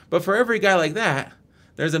 But for every guy like that,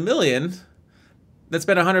 there's a million that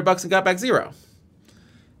spent $100 and got back zero.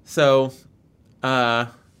 So, I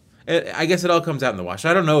guess it all comes out in the wash.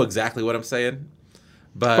 I don't know exactly what I'm saying,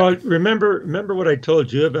 but Well, remember what I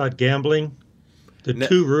told you about gambling? The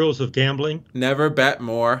two rules of gambling? Never bet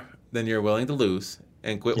more than you're willing to lose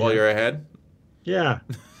and quit while you're ahead. Yeah.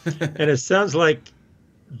 And it sounds like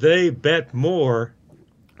they bet more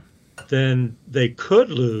than they could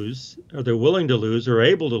lose, or they're willing to lose, or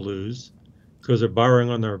able to lose, because they're borrowing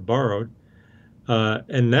on their borrowed.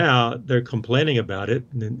 And now they're complaining about it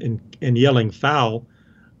and yelling foul.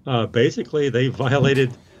 Basically, they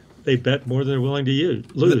bet more than they're willing to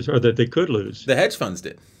lose, or that they could lose. The hedge funds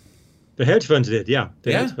did. The hedge funds did, yeah.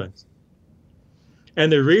 The hedge funds. And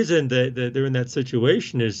the reason that they're in that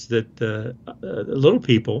situation is that the little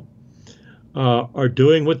people are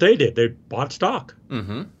doing what they did. They bought stock.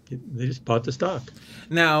 Mm-hmm. They just bought the stock.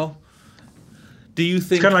 Now, do you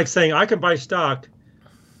think... It's kind of like saying, I can buy stock,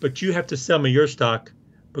 but you have to sell me your stock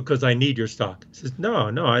because I need your stock. It says, no,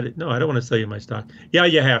 I don't want to sell you my stock. Yeah,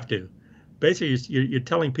 you have to. Basically, you're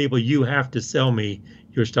telling people you have to sell me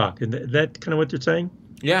your stock. And that kind of what they're saying?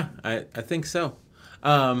 Yeah, I think so.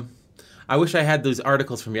 I wish I had those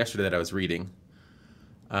articles from yesterday that I was reading.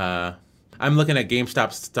 I'm looking at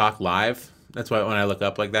GameStop stock live. That's why when I look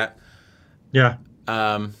up like that. Yeah.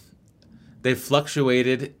 They've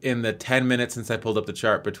fluctuated in the 10 minutes since I pulled up the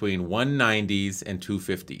chart between 190s and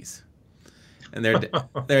 250s. And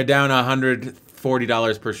they're down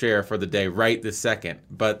 $140 per share for the day right this second.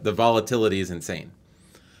 But the volatility is insane.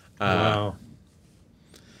 Wow.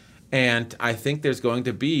 And I think there's going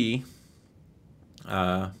to be,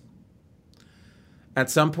 at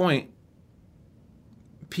some point,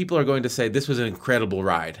 people are going to say, this was an incredible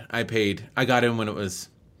ride. I got in when it was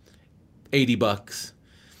 $80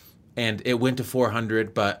 and it went to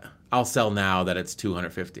 400, but I'll sell now that it's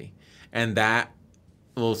 250. And that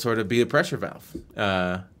will sort of be a pressure valve.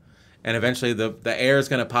 And eventually the air is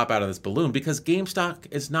going to pop out of this balloon because GameStop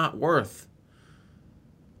is not worth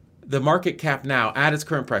the market cap now at its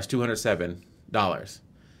current price, $207,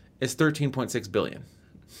 is $13.6 billion.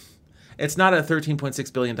 It's not a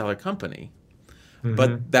 $13.6 billion company,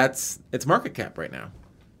 but that's its market cap right now.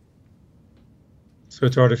 So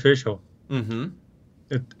it's artificial. Mm-hmm.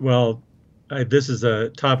 This is a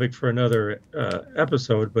topic for another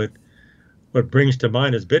episode, but what brings to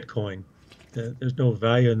mind is Bitcoin. There's no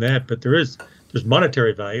value in that, but there's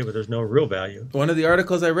monetary value, but there's no real value. One of the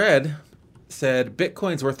articles I read said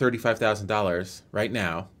Bitcoin's worth $35,000 right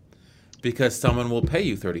now because someone will pay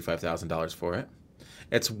you $35,000 for it.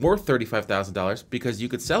 It's worth $35,000 because you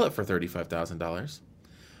could sell it for $35,000,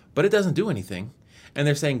 but it doesn't do anything. And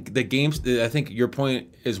they're saying the games, I think your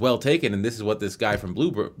point is well taken, and this is what this guy from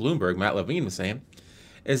Bloomberg, Matt Levine, was saying,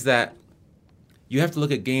 is that you have to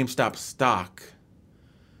look at GameStop stock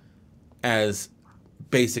as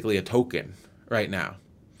basically a token right now.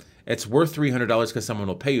 It's worth $300 because someone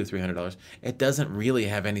will pay you $300. It doesn't really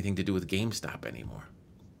have anything to do with GameStop anymore.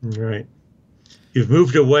 Right. You've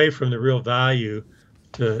moved away from the real value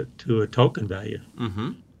to a token value.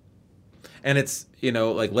 Mm-hmm. And it's,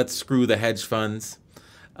 like, let's screw the hedge funds.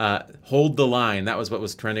 Hold the line. That was what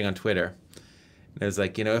was trending on Twitter. And it was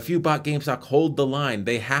like, if you bought GameStop, hold the line.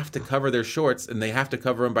 They have to cover their shorts, and they have to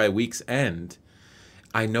cover them by week's end.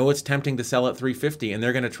 I know it's tempting to sell at $350, and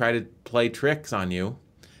they're going to try to play tricks on you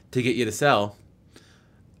to get you to sell.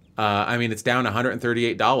 It's down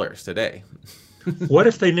 $138 today. What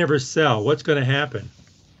if they never sell? What's going to happen?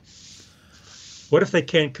 What if they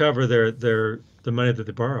can't cover the money that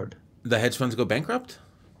they borrowed? The hedge funds go bankrupt.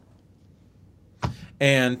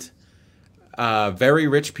 And very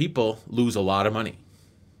rich people lose a lot of money.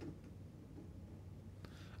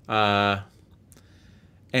 And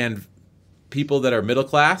people that are middle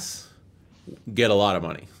class get a lot of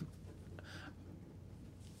money.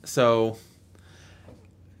 So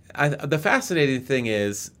the fascinating thing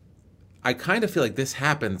is, I kind of feel like this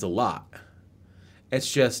happens a lot.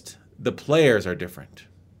 It's just the players are different.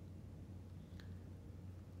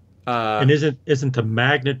 And isn't the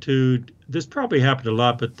magnitude, this probably happened a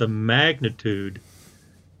lot, but the magnitude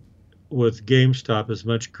with GameStop is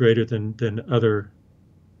much greater than other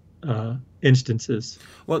instances.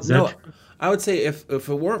 Well, no, I would say if it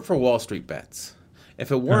weren't for Wall Street bets,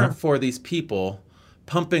 if it weren't for these people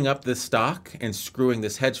pumping up this stock and screwing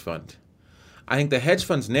this hedge fund, I think the hedge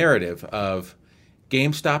fund's narrative of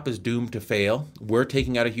GameStop is doomed to fail, we're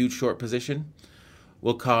taking out a huge short position,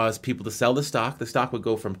 will cause people to sell the stock. The stock would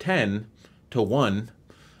go from 10 to 1.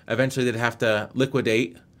 Eventually, they'd have to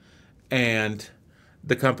liquidate, and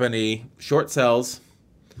the company short sells,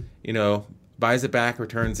 buys it back,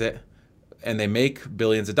 returns it, and they make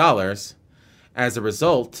billions of dollars. As a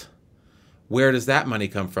result, where does that money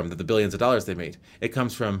come from, the billions of dollars they made? It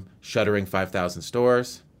comes from shuttering 5,000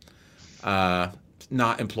 stores,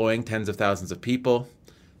 not employing tens of thousands of people,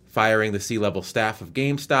 firing the C-level staff of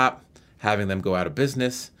GameStop, having them go out of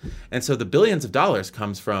business. And so the billions of dollars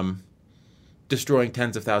comes from destroying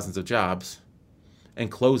tens of thousands of jobs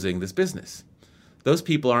and closing this business. Those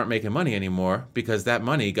people aren't making money anymore because that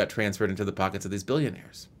money got transferred into the pockets of these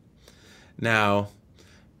billionaires. Now,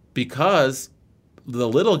 because the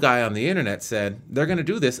little guy on the internet said they're going to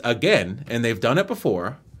do this again, and they've done it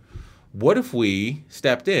before, what if we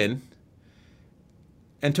stepped in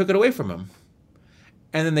and took it away from them?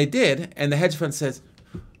 And then they did, and the hedge fund says,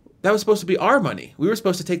 that was supposed to be our money. We were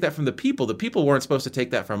supposed to take that from the people. The people weren't supposed to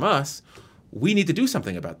take that from us. We need to do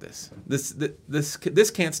something about this.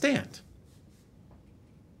 This can't stand.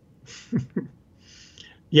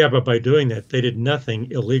 Yeah, but by doing that, they did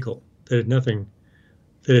nothing illegal. They did nothing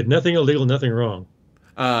illegal, nothing wrong.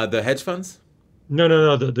 The hedge funds? No.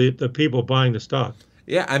 The people buying the stock.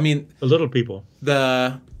 Yeah, the little people.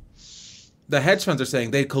 The hedge funds are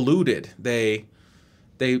saying they colluded.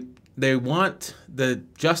 They want the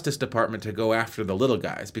Justice Department to go after the little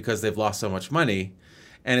guys because they've lost so much money.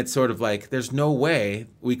 And it's sort of like, there's no way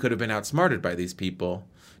we could have been outsmarted by these people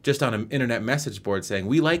just on an internet message board saying,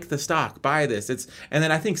 we like the stock, buy this. And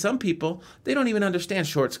then I think some people, they don't even understand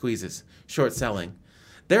short squeezes, short selling.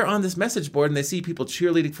 They're on this message board and they see people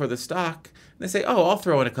cheerleading for the stock. And they say, oh, I'll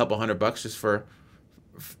throw in a couple $100 just for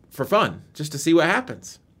fun, just to see what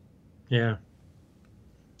happens. Yeah.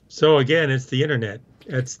 So again, it's the internet.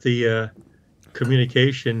 It's the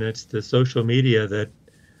communication. It's the social media that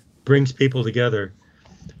brings people together.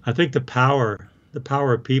 I think the power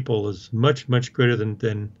of people is much, much greater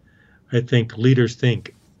than I think leaders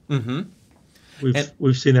think. Mm-hmm.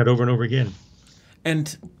 We've seen that over and over again.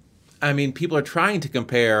 And people are trying to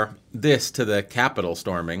compare this to the Capitol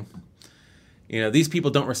storming. These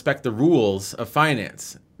people don't respect the rules of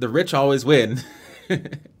finance. The rich always win,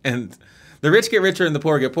 and the rich get richer and the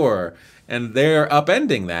poor get poorer, and they're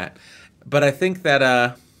upending that. But I think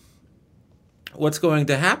that what's going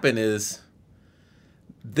to happen is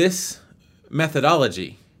this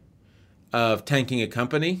methodology of tanking a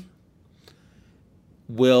company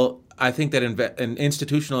will, I think that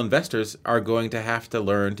institutional investors are going to have to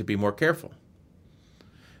learn to be more careful.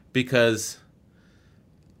 Because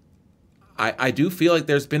I do feel like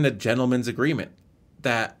there's been a gentleman's agreement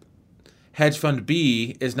that hedge fund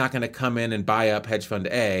B is not going to come in and buy up hedge fund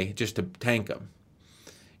A just to tank them.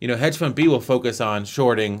 Hedge fund B will focus on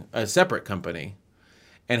shorting a separate company.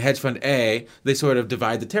 And hedge fund A, they sort of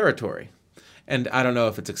divide the territory. And I don't know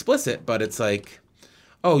if it's explicit, but it's like,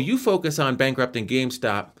 oh, you focus on bankrupting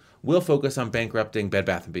GameStop, we'll focus on bankrupting Bed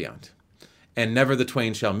Bath & Beyond. And never the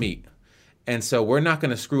twain shall meet. And so we're not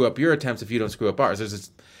going to screw up your attempts if you don't screw up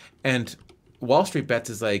ours. And Wall Street Bets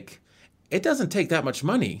is like, it doesn't take that much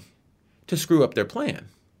money to screw up their plan.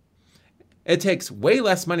 It takes way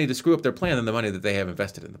less money to screw up their plan than the money that they have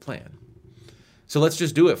invested in the plan. So let's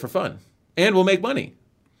just do it for fun. And we'll make money.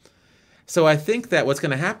 So I think that what's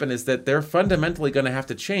going to happen is that they're fundamentally going to have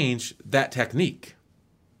to change that technique.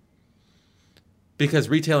 Because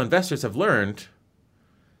retail investors have learned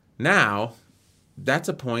Now, that's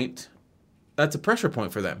a pressure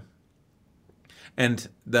point for them. And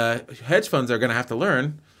the hedge funds are going to have to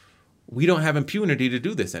learn we don't have impunity to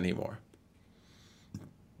do this anymore.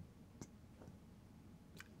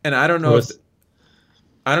 And I don't know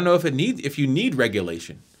if you need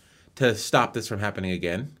regulation to stop this from happening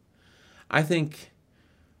again. I think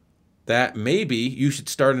that maybe you should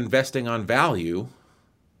start investing on value,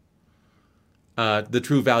 the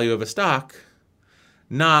true value of a stock,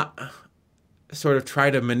 not sort of try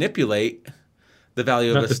to manipulate the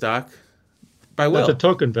value of a stock by will. Not the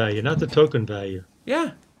token value.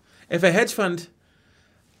 Yeah. If a hedge fund,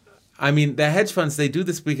 the hedge funds, they do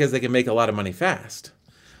this because they can make a lot of money fast.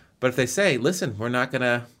 But if they say, listen,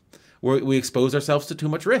 we expose ourselves to too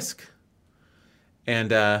much risk.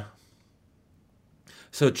 And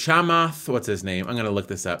so Chamath, what's his name? I'm going to look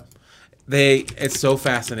this up. It's so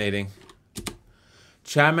fascinating.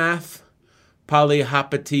 Chamath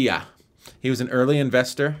Palihapitiya. He was an early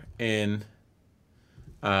investor in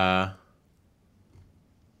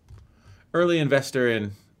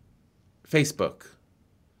Facebook.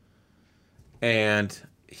 And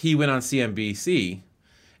he went on CNBC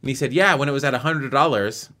and he said, yeah, when it was at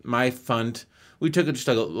 $100, my fund, we took just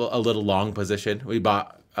a little long position. We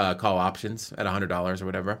bought call options at $100 or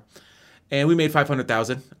whatever. And we made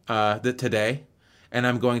 $500,000 today. And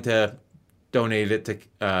I'm going to donate it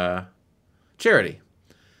to charity.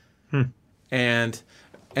 And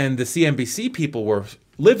the CNBC people were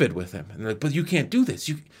livid with him. And they're like, but you can't do this.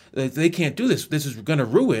 They can't do this. This is going to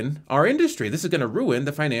ruin our industry. This is going to ruin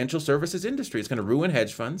the financial services industry. It's going to ruin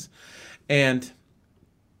hedge funds. And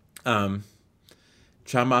Chamath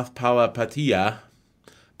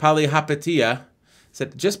Palihapitiya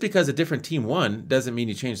said, just because a different team won doesn't mean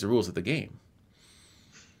you change the rules of the game.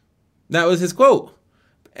 That was his quote.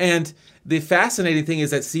 And the fascinating thing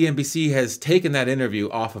is that CNBC has taken that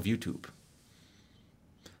interview off of YouTube.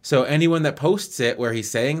 So anyone that posts it where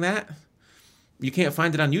he's saying that, you can't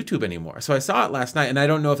find it on YouTube anymore. So I saw it last night, and I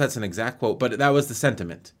don't know if that's an exact quote, but that was the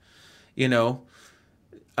sentiment. The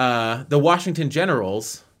Washington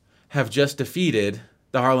Generals have just defeated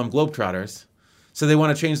the Harlem Globetrotters, so they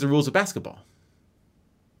want to change the rules of basketball.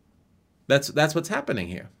 That's what's happening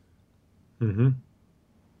here. Mm-hmm.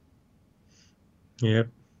 Yep.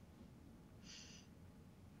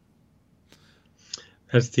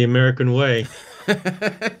 That's the American way.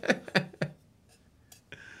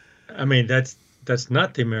 That's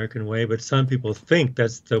not the American way, but some people think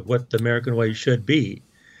that's what the American way should be.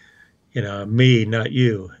 Me, not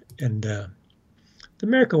you. And the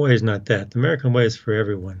American way is not that. The American way is for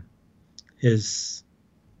everyone. Is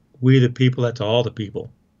we the people, that's all the people.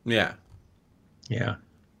 Yeah. Yeah.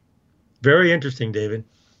 Very interesting, David.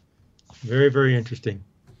 Very, very interesting.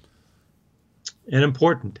 And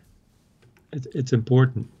important. It's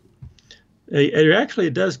important.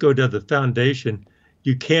 It does go to the foundation.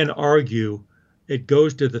 You can argue it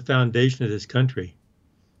goes to the foundation of this country.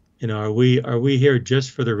 Are we here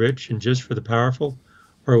just for the rich and just for the powerful,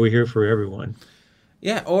 or are we here for everyone?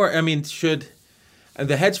 Yeah, or should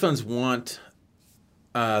the hedge funds want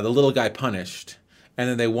the little guy punished, and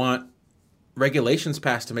then they want regulations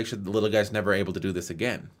passed to make sure the little guy's never able to do this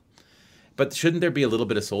again? But shouldn't there be a little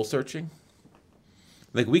bit of soul searching?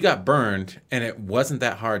 Like, we got burned, and it wasn't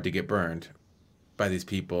that hard to get burned by these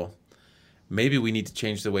people. Maybe we need to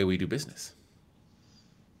change the way we do business.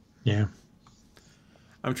 Yeah.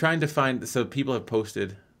 I'm trying to find, so people have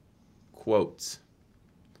posted quotes.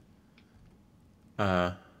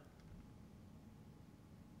 But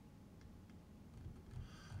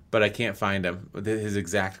I can't find him, his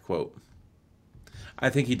exact quote. I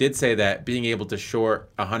think he did say that being able to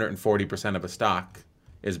short 140% of a stock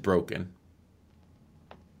is broken.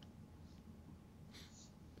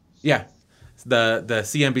 Yeah. The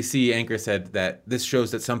CNBC anchor said that this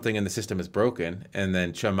shows that something in the system is broken. And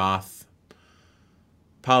then Chamath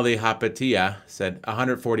Palihapitiya said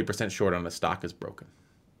 140% short on a stock is broken.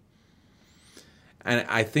 And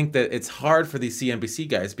I think that it's hard for these CNBC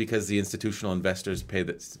guys, because the institutional investors pay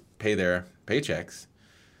their paychecks,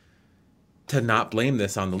 to not blame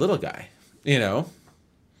this on the little guy,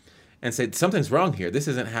 and say something's wrong here. This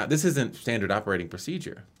isn't standard operating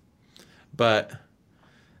procedure. But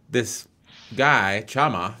this guy,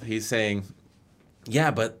 Chamath, he's saying,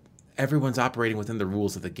 yeah, but everyone's operating within the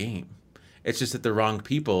rules of the game. It's just that the wrong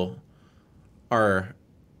people are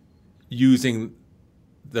using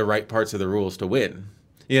the right parts of the rules to win.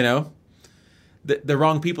 The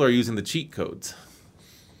wrong people are using the cheat codes.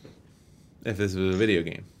 If this was a video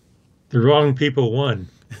game. The wrong people won.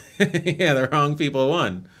 Yeah, the wrong people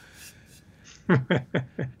won.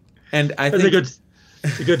 And I think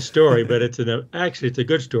it's a good story, but actually it's a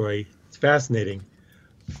good story. It's fascinating,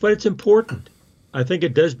 but it's important. I think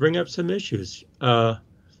it does bring up some issues, and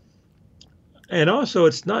also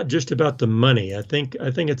it's not just about the money. I think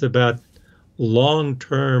it's about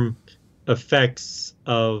long-term effects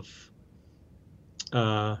uh,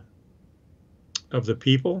 of the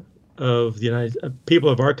people of the United people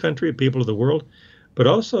of our country, people of the world, but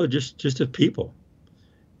also just of people.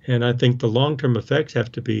 And I think the long-term effects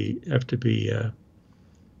have to be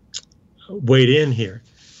weighed in here.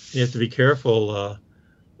 You have to be careful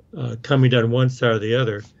coming down one side or the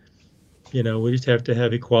other. We just have to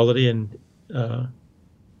have equality and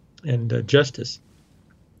justice.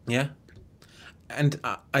 Yeah. And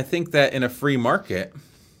I think that in a free market,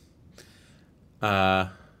 uh,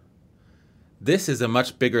 this is a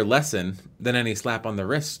much bigger lesson than any slap on the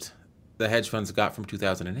wrist the hedge funds got from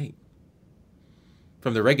 2008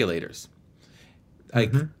 from the regulators.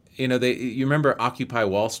 Like, Hmm. you remember Occupy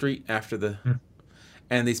Wall Street after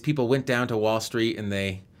and these people went down to Wall Street and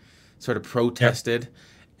they sort of Yep. protested,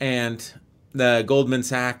 and the Goldman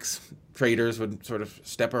Sachs traders would sort of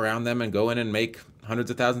step around them and go in and make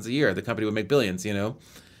hundreds of thousands a year. The company would make billions, and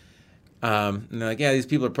they're like, yeah, these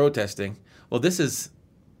people are protesting. Well, this is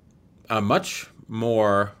a much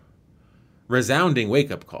more resounding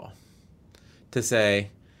wake-up call to say,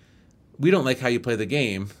 we don't like how you play the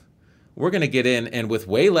game. We're going to get in, and with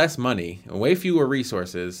way less money and way fewer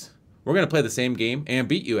resources, we're going to play the same game and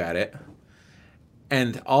beat you at it.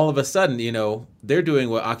 And all of a sudden, they're doing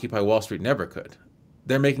what Occupy Wall Street never could.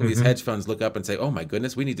 They're making these Hmm. hedge funds look up and say, oh my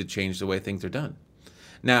goodness, we need to change the way things are done.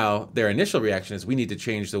 Now, their initial reaction is, we need to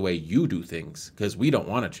change the way you do things because we don't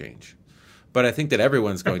want to change. But I think that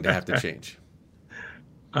everyone's going to have to change.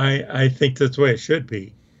 I think that's the way it should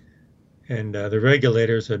be. And the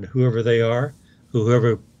regulators and whoever they are,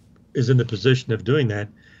 whoever is in the position of doing that,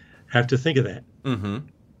 have to think of that. Mm-hmm.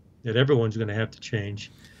 That everyone's going to have to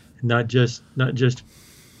change, not just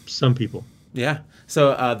some people. Yeah.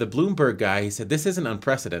 So the Bloomberg guy, he said, this isn't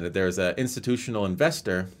unprecedented. There's an institutional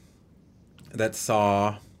investor that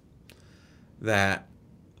saw that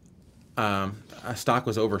a stock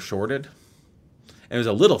was overshorted. And it was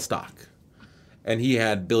a little stock. And he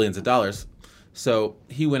had billions of dollars. So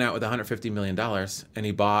he went out with $150 million and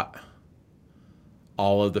he bought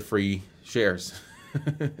all of the free shares.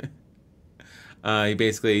 He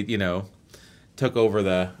basically, took over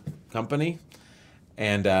the company.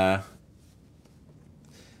 And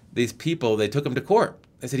these people, they took him to court.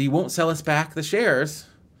 They said, he won't sell us back the shares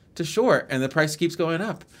to short, and the price keeps going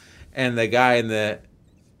up. And the guy in the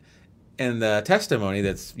testimony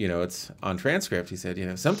that's, it's on transcript, he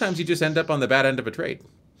said, sometimes you just end up on the bad end of a trade.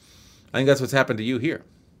 I think that's what's happened to you here.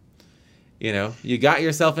 You got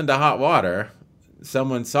yourself into hot water.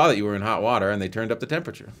 Someone saw that you were in hot water, and they turned up the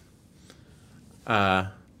temperature. I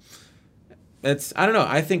don't know.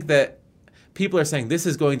 I think that people are saying this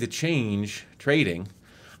is going to change trading.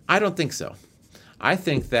 I don't think so. I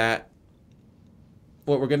think that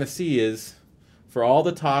what we're going to see is, for all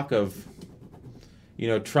the talk of,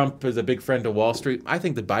 Trump is a big friend of Wall Street, I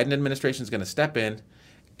think the Biden administration is going to step in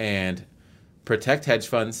and protect hedge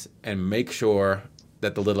funds and make sure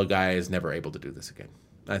that the little guy is never able to do this again.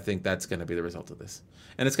 I think that's going to be the result of this.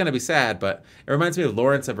 And it's going to be sad, but it reminds me of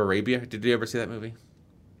Lawrence of Arabia. Did you ever see that movie?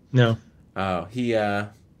 No. Oh,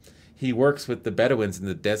 he works with the Bedouins in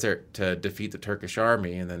the desert to defeat the Turkish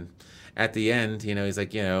army, and then at the end, he's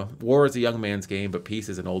like, war is a young man's game, but peace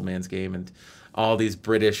is an old man's game, and all these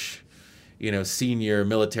British, senior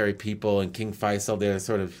military people and King Faisal, they're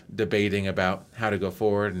sort of debating about how to go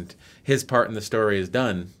forward, and his part in the story is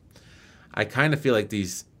done. I kind of feel like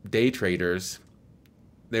these day traders,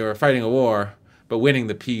 they were fighting a war, but winning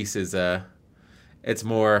the peace is it's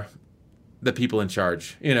more the people in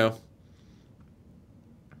charge,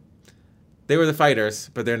 They were the fighters,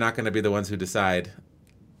 but they're not going to be the ones who decide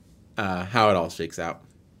how it all shakes out.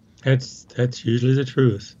 That's usually the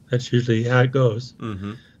truth. That's usually how it goes.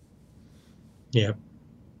 Mm-hmm. Yeah.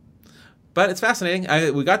 But it's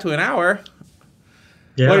fascinating. We got to an hour.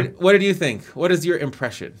 Yeah. What did you think? What is your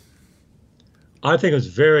impression? I think it was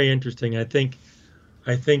very interesting. I think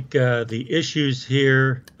the issues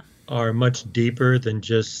here are much deeper than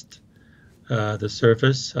just the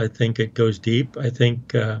surface. I think it goes deep. I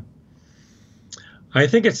think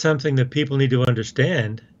it's something that people need to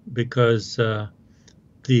understand, because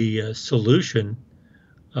the solution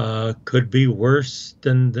could be worse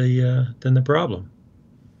than the problem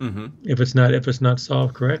Mm-hmm. if it's not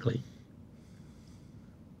solved correctly.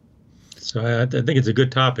 So I think it's a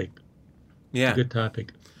good topic. It's Yeah, a good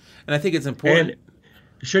topic, and I think it's and important. it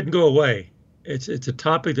shouldn't go away. It's a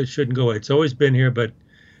topic that shouldn't go away. It's always been here, but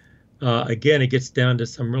again, it gets down to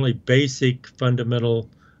some really basic, fundamental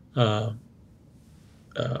uh,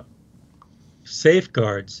 uh,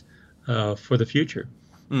 safeguards for the future.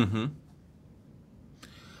 Mm-hmm.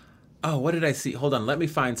 Oh, what did I see? Hold on. Let me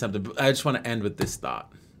find something. I just want to end with this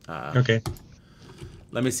thought. Okay.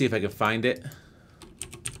 Let me see if I can find it.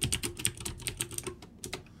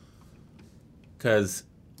 Because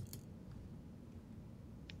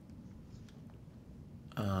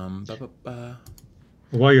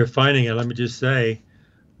While you're finding it, let me just say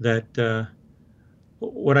that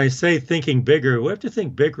when I say thinking bigger, we have to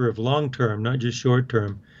think bigger of long term, not just short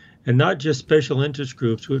term, and not just special interest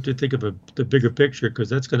groups. We have to think of the bigger picture because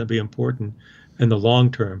that's going to be important in the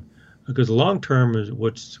long term. Because the long term is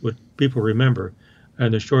what people remember,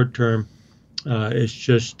 and the short term is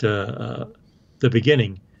just the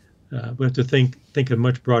beginning. We have to think in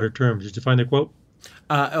much broader terms. Did you find the quote?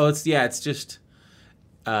 it's just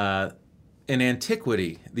in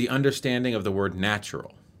antiquity, the understanding of the word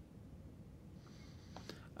natural.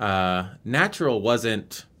 Natural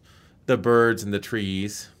wasn't the birds and the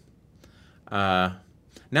trees.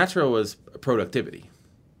 Natural was productivity.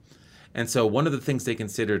 And so one of the things they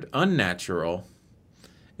considered unnatural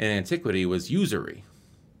in antiquity was usury,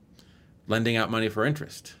 lending out money for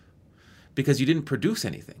interest, because you didn't produce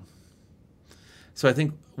anything. So I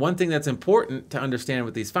think one thing that's important to understand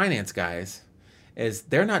with these finance guys is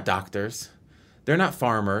they're not doctors, they're not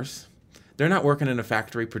farmers, they're not working in a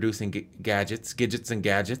factory producing gadgets and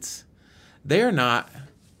gadgets. They're not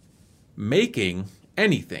making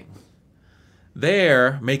anything.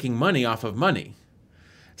 They're making money off of money.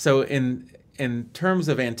 So in terms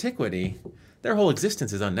of antiquity, their whole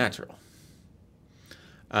existence is unnatural.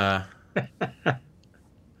 From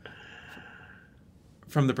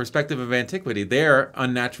the perspective of antiquity, they're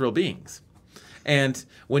unnatural beings. And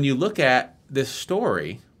when you look at this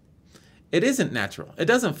story, it isn't natural. It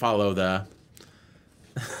doesn't follow the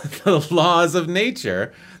laws of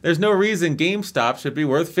nature. There's no reason GameStop should be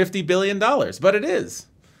worth $50 billion, but it is.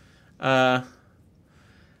 But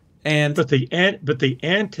the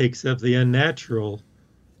antics of the unnatural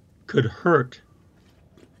could hurt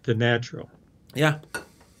the natural. Yeah.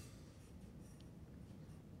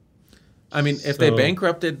 I mean, if they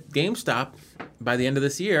bankrupted GameStop by the end of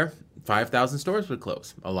this year, 5,000 stores would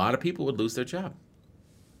close. A lot of people would lose their job.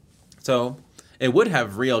 So it would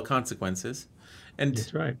have real consequences. And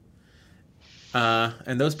that's right.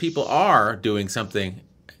 And those people are doing something,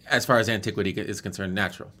 as far as antiquity is concerned,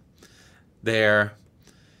 natural. They're,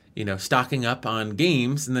 stocking up on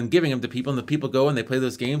games and then giving them to people, and the people go and they play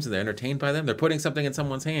those games and they're entertained by them. They're putting something in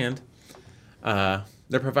someone's hand.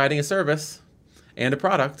 They're providing a service and a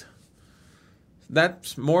product.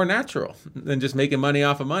 That's more natural than just making money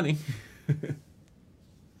off of money. Well,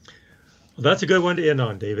 that's a good one to end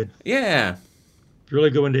on, David. Yeah. Really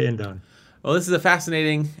good one to end on. Well, this is a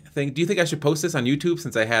fascinating thing. Do you think I should post this on YouTube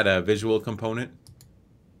since I had a visual component?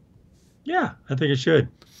 Yeah, I think it should.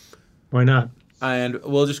 Why not? And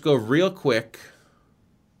we'll just go real quick.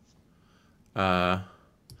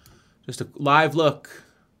 Just a live look.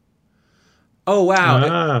 Oh,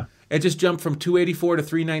 wow. It just jumped from 284 to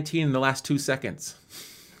 319 in the last 2 seconds.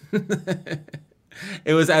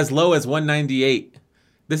 It was as low as 198.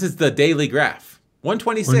 This is the daily graph.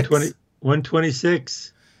 126.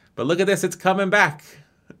 126. But look at this. It's coming back.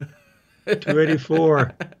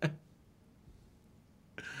 284.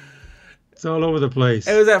 It's all over the place.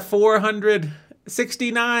 It was at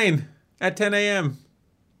 469 at 10 a.m.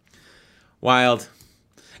 Wild.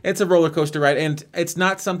 It's a roller coaster ride, and it's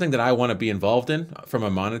not something that I want to be involved in from a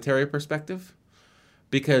monetary perspective,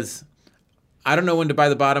 because I don't know when to buy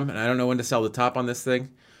the bottom and I don't know when to sell the top on this thing,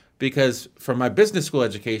 because from my business school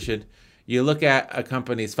education, you look at a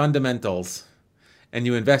company's fundamentals and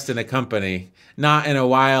you invest in a company, not in a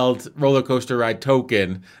wild roller coaster ride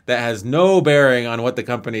token that has no bearing on what the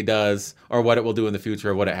company does or what it will do in the future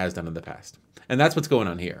or what it has done in the past. And that's what's going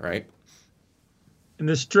on here, right? And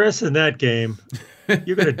the stress in that game,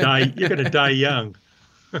 you're gonna die. You're gonna die young.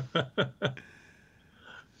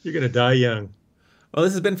 You're gonna die young. Well,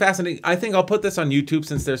 this has been fascinating. I think I'll put this on YouTube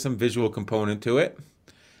since there's some visual component to it.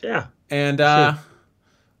 Yeah. And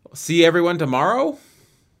see everyone tomorrow.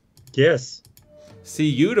 Yes. See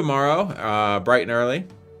you tomorrow, bright and early.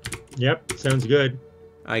 Yep. Sounds good.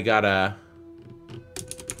 I got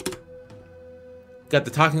the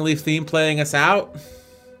Talking Leaf theme playing us out.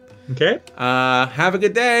 Okay. Have a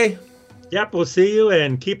good day. Yep, we'll see you,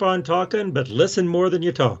 and keep on talking, but listen more than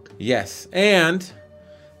you talk. Yes, and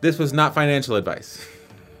this was not financial advice.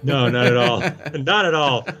 No, not at all. Not at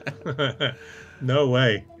all. No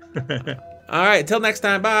way. All right, till next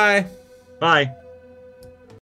time. Bye. Bye.